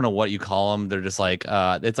don't know what you call them. They're just like,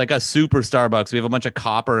 it's like a super Starbucks. We have a bunch of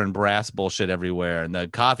copper and brass bullshit everywhere, and the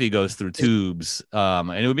coffee goes through tubes.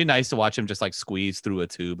 And it would be nice to watch him just like squeeze through a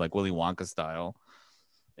tube, like Willy Wonka style.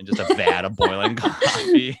 And just a vat of boiling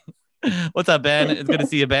coffee. What's up, Ben? It's good to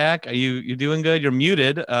see you back. Are you doing good? You're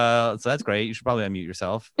muted, so that's great. You should probably unmute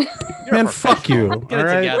yourself. Man, fuck you. Get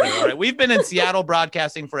it together. All right. We've been in Seattle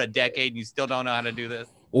broadcasting for a decade, and you still don't know how to do this.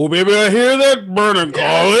 Oh, baby, I hear that burning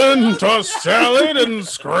calling. Toss salad and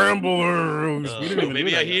scramble eggs.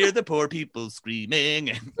 Maybe I hear the poor people screaming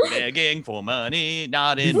and begging for money.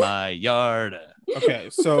 Not in my yard. Okay,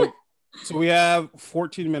 so we have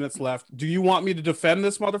 14 minutes left. Do you want me to defend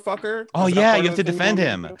this motherfucker? Oh, yeah, you have to defend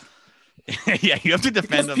him. Yeah, you have to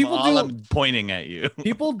defend him while I'm pointing at you.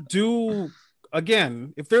 People do,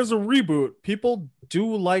 again, if there's a reboot, people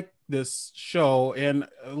do like this show and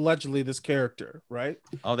allegedly this character, right?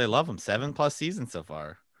 Oh, they love him. 7+ seasons so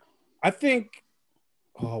far. I think,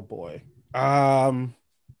 oh boy.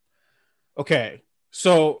 Okay,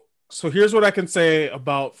 so here's what I can say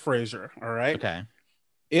about Frasier, all right? Okay.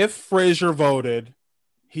 If Frasier voted,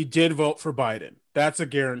 he did vote for Biden. That's a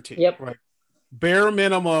guarantee. Yep. Right. Bare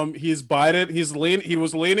minimum, he's Biden. He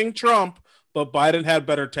was leaning Trump, but Biden had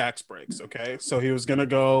better tax breaks. Okay, so he was gonna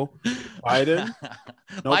go Biden.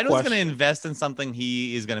 No Biden's question. gonna invest in something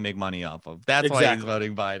he is gonna make money off of. That's why he's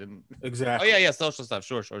voting Biden. Exactly. Oh yeah, social stuff.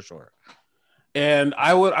 Sure. And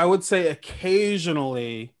I would say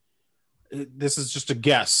occasionally, this is just a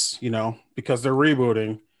guess, because they're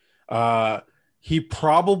rebooting. He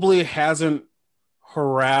probably hasn't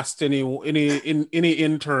harassed any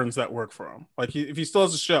interns that work for him. Like if he still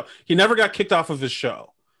has a show, he never got kicked off of his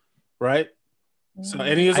show, right? So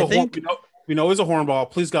and he is we know he's a hornball.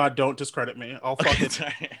 Please God, don't discredit me. I'll fucking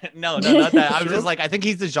no, not that. I was just like, I think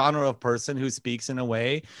he's the genre of person who speaks in a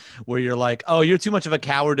way where you're like, oh, you're too much of a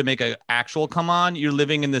coward to make an actual come on. You're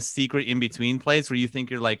living in this secret in between place where you think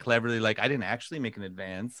you're like cleverly like, I didn't actually make an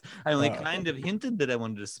advance. I only kind of hinted that I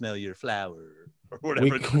wanted to smell your flower. Or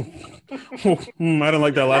whatever. I don't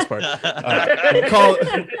like that last part.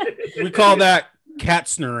 We call that cat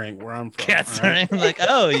snurring where I'm from. Cat snurring, right? Like,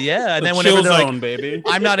 oh yeah. And then whenever they're zone, like, baby,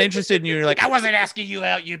 I'm not interested in you, you're like, I wasn't asking you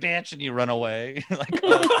out, you bitch, and you run away. Like,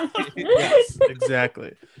 oh. Yes,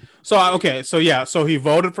 exactly. So so he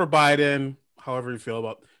voted for Biden. However you feel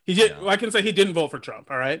about he did. Yeah. I can say he didn't vote for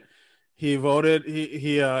Trump. All right. He voted.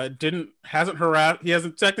 He hasn't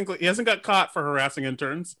got caught for harassing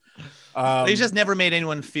interns. He's just never made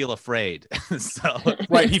anyone feel afraid. So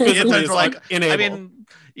right, he physically is like unable. I mean,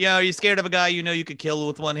 are you scared of a guy you could kill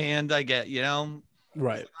with one hand? I get, Right.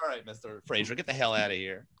 All right, Mr. Frasier, get the hell out of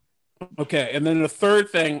here. Okay, and then the third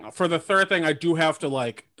thing, I do have to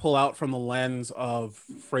like pull out from the lens of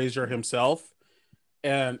Frasier himself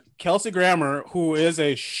and Kelsey Grammer, who is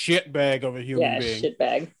a shitbag of a human being.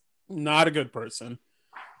 Shitbag. Not a good person.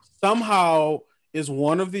 Somehow is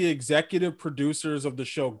one of the executive producers of the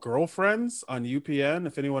show Girlfriends on UPN.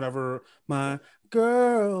 If anyone ever, my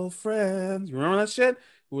girlfriend, you remember that shit?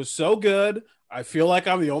 It was so good. I feel like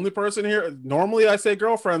I'm the only person here. Normally I say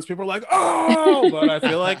Girlfriends. People are like, oh, but I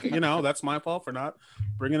feel like, that's my fault for not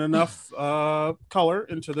bringing enough color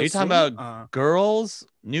into this. Are you talking about Girls,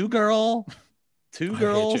 New Girl, Two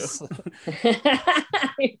Girls?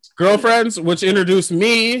 Girlfriends, which introduced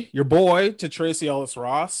me, your boy, to Tracy Ellis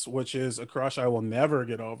Ross, which is a crush I will never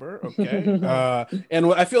get over. Okay. And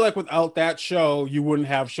I feel like without that show, you wouldn't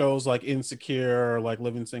have shows like Insecure or like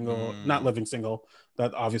Living Single, not Living Single.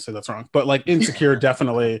 That obviously that's wrong, but like Insecure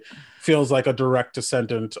definitely feels like a direct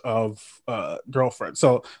descendant of Girlfriend.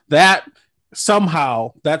 So that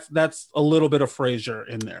somehow that's a little bit of Frasier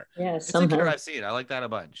in there. Yeah, Insecure, I've seen. I like that a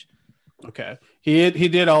bunch. Okay. He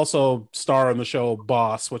did also star in the show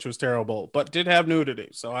Boss, which was terrible, but did have nudity.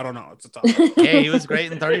 So I don't know. It's a tough. Yeah, he was great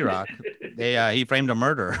in 30 Rock. He framed a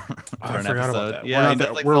murder for I an forgot episode. about that. Yeah,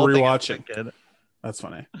 we're rewatching. That's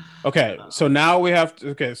funny. Okay, so now I have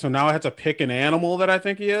to pick an animal that I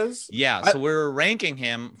think he is. Yeah, so we're ranking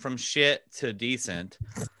him from shit to decent,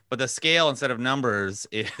 but the scale instead of numbers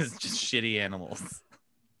is just shitty animals.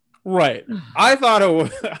 Right. I thought it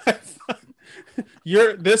was.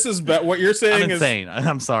 What you're saying I'm insane.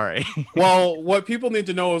 I'm sorry. Well, what people need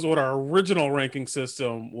to know is what our original ranking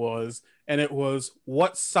system was, and it was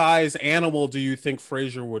what size animal do you think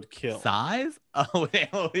Frasier would kill? Size? Oh,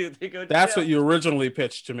 that's what you originally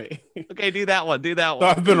pitched to me. Okay, do that one. So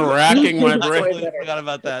I've been racking my I brain. totally forgot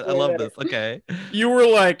about that. I love this. Okay. You were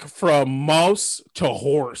like from mouse to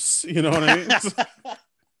horse. You know what I mean?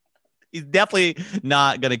 He's definitely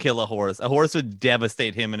not going to kill a horse. A horse would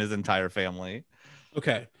devastate him and his entire family.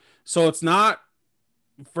 Okay. So it's not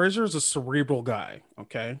Frasier's a cerebral guy,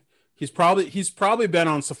 okay? He's probably been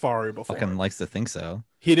on safari before. Fucking likes to think so.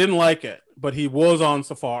 He didn't like it, but he was on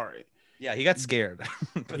safari. Yeah, he got scared.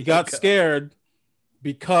 He got scared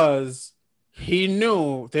because he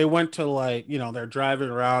knew they went to they're driving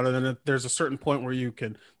around, and then there's a certain point where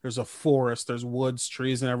there's a forest, there's woods,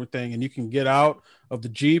 trees, and everything, and you can get out of the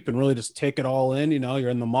Jeep and really just take it all in. You're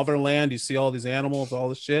in the motherland, you see all these animals, all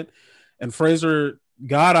this shit. And Frasier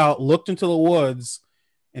got out, looked into the woods,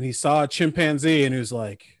 and he saw a chimpanzee, and he was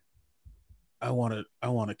like, I want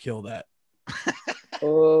to kill that.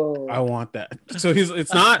 Oh, I want that. So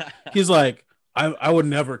he's like, I would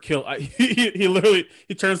never kill. He literally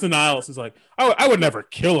turns to Niles. He's like, I would never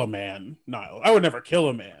kill a man, Niles. I would never kill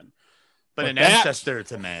a man. But an ancestor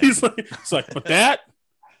to man. He's like, but that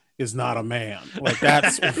is not a man. Like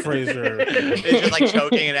that's what Frasier. It's just like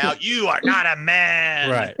choking it out. You are not a man.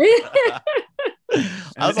 Right.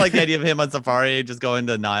 I was like the idea of him on safari just going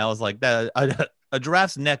to Niles like that. A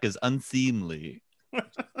giraffe's neck is unseemly.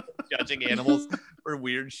 Judging animals for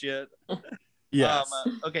weird shit. Yes.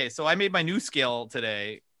 Okay, so I made my new scale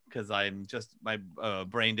today because I'm just my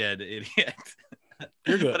brain dead idiot.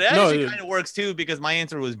 You're good. But it actually kind of works too because my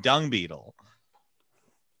answer was dung beetle.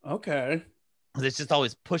 Okay. It's just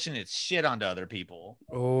always pushing its shit onto other people.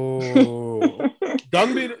 Oh,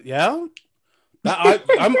 dung beetle. Yeah,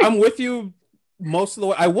 I'm with you most of the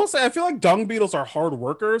way. I will say I feel like dung beetles are hard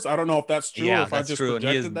workers. I don't know if that's true. Yeah, or if that's I just true.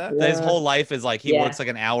 projected that. His whole life is like he works like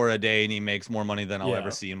an hour a day and he makes more money than I'll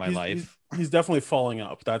ever see in my life. He's definitely falling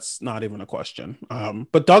up. That's not even a question.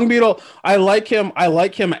 But dung beetle, I like him. I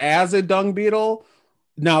like him as a dung beetle.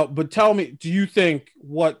 Now, but tell me, do you think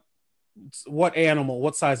what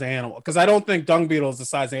size animal? Because I don't think dung beetle is the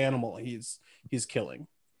size animal he's killing.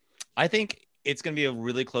 I think it's gonna be a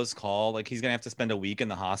really close call. Like he's gonna have to spend a week in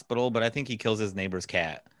the hospital, but I think he kills his neighbor's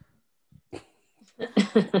cat.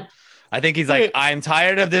 I think he's like, I'm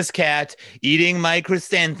tired of this cat eating my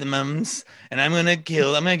chrysanthemums, and I'm gonna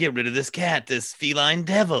get rid of this cat, this feline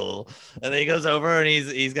devil. And then he goes over and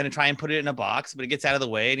he's gonna try and put it in a box, but it gets out of the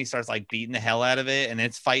way and he starts like beating the hell out of it, and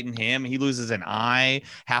it's fighting him. He loses an eye,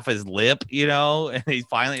 half his lip, and he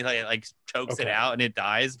finally like chokes it out and it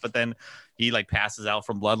dies, but then he like passes out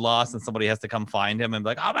from blood loss and somebody has to come find him and be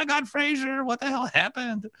like, oh my God, Frasier, what the hell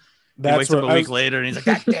happened? He wakes up a week later and he's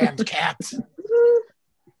like, that damn cat.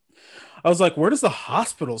 I was like, where does the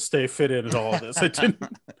hospital stay fit in all this? I didn't.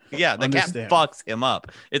 Yeah, the understand. cat fucks him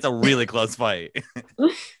up. It's a really close fight.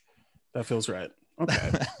 That feels right.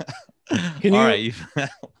 Okay. All right.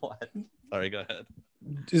 What? Sorry, go ahead.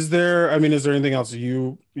 Is there anything else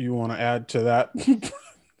you want to add to that?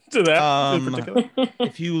 To that in particular?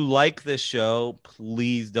 If you like this show,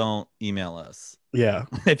 please don't email us. Yeah.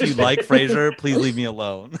 If you like Frasier, please leave me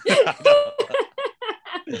alone.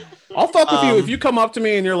 I'll fuck with you if you come up to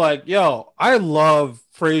me and you're like, yo, I love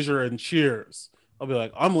Frasier and Cheers. I'll be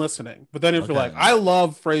like, I'm listening. But then if you're like, I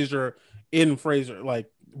love Frasier in Frasier. Like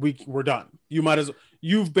we're done. You might as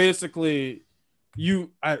you've basically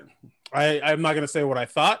I'm not gonna say what I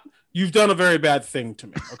thought. You've done a very bad thing to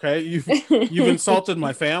me. Okay, you've insulted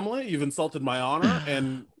my family. You've insulted my honor,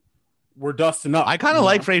 and we're dusting up. I kind of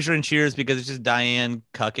like Frasier and Cheers because it's just Diane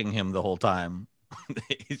cucking him the whole time.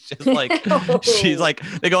 It's just like she's like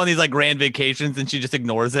they go on these like grand vacations and she just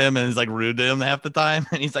ignores him and is like rude to him half the time,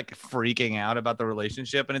 and he's like freaking out about the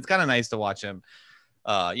relationship, and it's kind of nice to watch him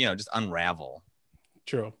just unravel.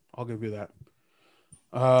 True, I'll give you that.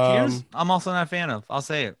 Cheers, I'm also not a fan of. I'll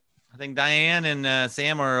say it. I think Diane and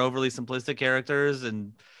Sam are overly simplistic characters,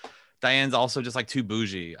 and Diane's also just like too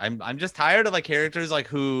bougie. I'm just tired of like characters like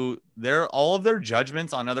who all of their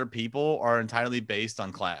judgments on other people are entirely based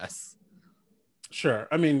on class. Sure.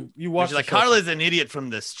 I mean, you watch like Carla's an idiot from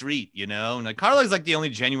the street, you know, and like Carla's like the only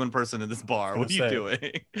genuine person in this bar. What are you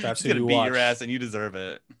doing? That's gonna beat your ass, and you deserve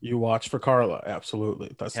it. You watch for Carla,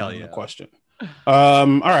 absolutely. That's not the question.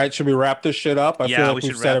 All right, should we wrap this shit up? I feel like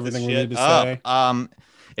we've said everything we need to say.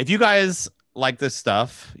 If you guys like this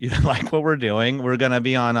stuff, you like what we're doing, we're gonna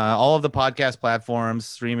be on all of the podcast platforms,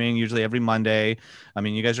 streaming usually every Monday. I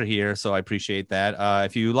mean, you guys are here, so I appreciate that.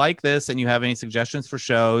 If you like this and you have any suggestions for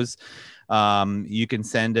shows, you can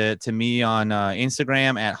send it to me on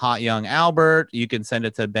Instagram at Hot Young Albert. You can send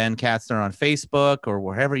it to Ben Katzner on Facebook or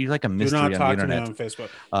wherever you like a mystery on the internet. Do not talk to me on Facebook.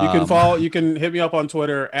 You can follow. You can hit me up on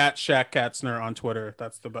Twitter at Shaq Katzner on Twitter.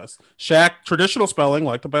 That's the best. Shaq, traditional spelling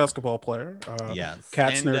like the basketball player. Yes.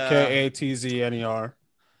 Katzner, Katzner.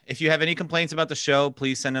 If you have any complaints about the show,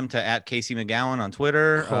 please send them to at Casey McGowan on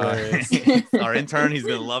Twitter. Our intern, he's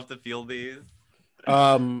gonna love to field these.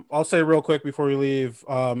 I'll say real quick before we leave,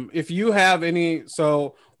 if you have any,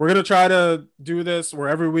 so we're going to try to do this where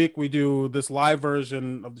every week we do this live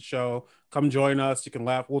version of the show. Come join us. You can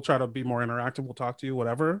laugh. We'll try to be more interactive. We'll talk to you,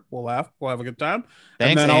 whatever. We'll laugh. We'll have a good time.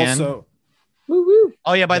 Thanks, and then Ann. Also, woo-woo.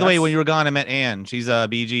 Oh yeah, by the way, when you were gone, I met Ann. She's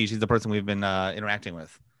BG. She's the person we've been interacting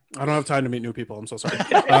with. I don't have time to meet new people. I'm so sorry.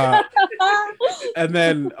 And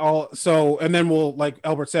then we'll, like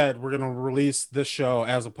Albert said, we're gonna release this show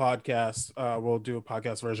as a podcast. We'll do a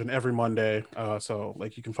podcast version every Monday. So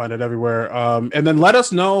like you can find it everywhere. And then let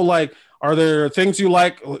us know, like, are there things you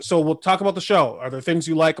like? So we'll talk about the show. Are there things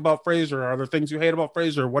you like about Frasier? Are there things you hate about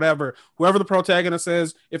Frasier? Whatever. Whoever the protagonist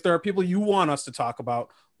is, if there are people you want us to talk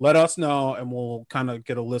about, let us know, and we'll kind of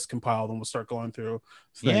get a list compiled, and we'll start going through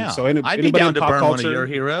things. Yeah, so I'd be down to burn one of your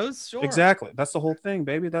heroes. Sure. Exactly, that's the whole thing,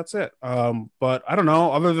 baby. That's it. But I don't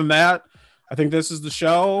know. Other than that, I think this is the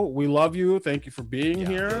show. We love you. Thank you for being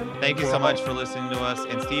here. Thank you so much for listening to us.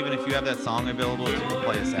 And Steven, if you have that song available, if you can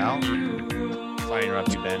play us out. Sorry to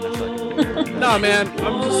interrupt you, Ben. I feel like no, man.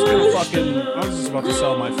 I'm just about to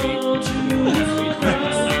sell my feet.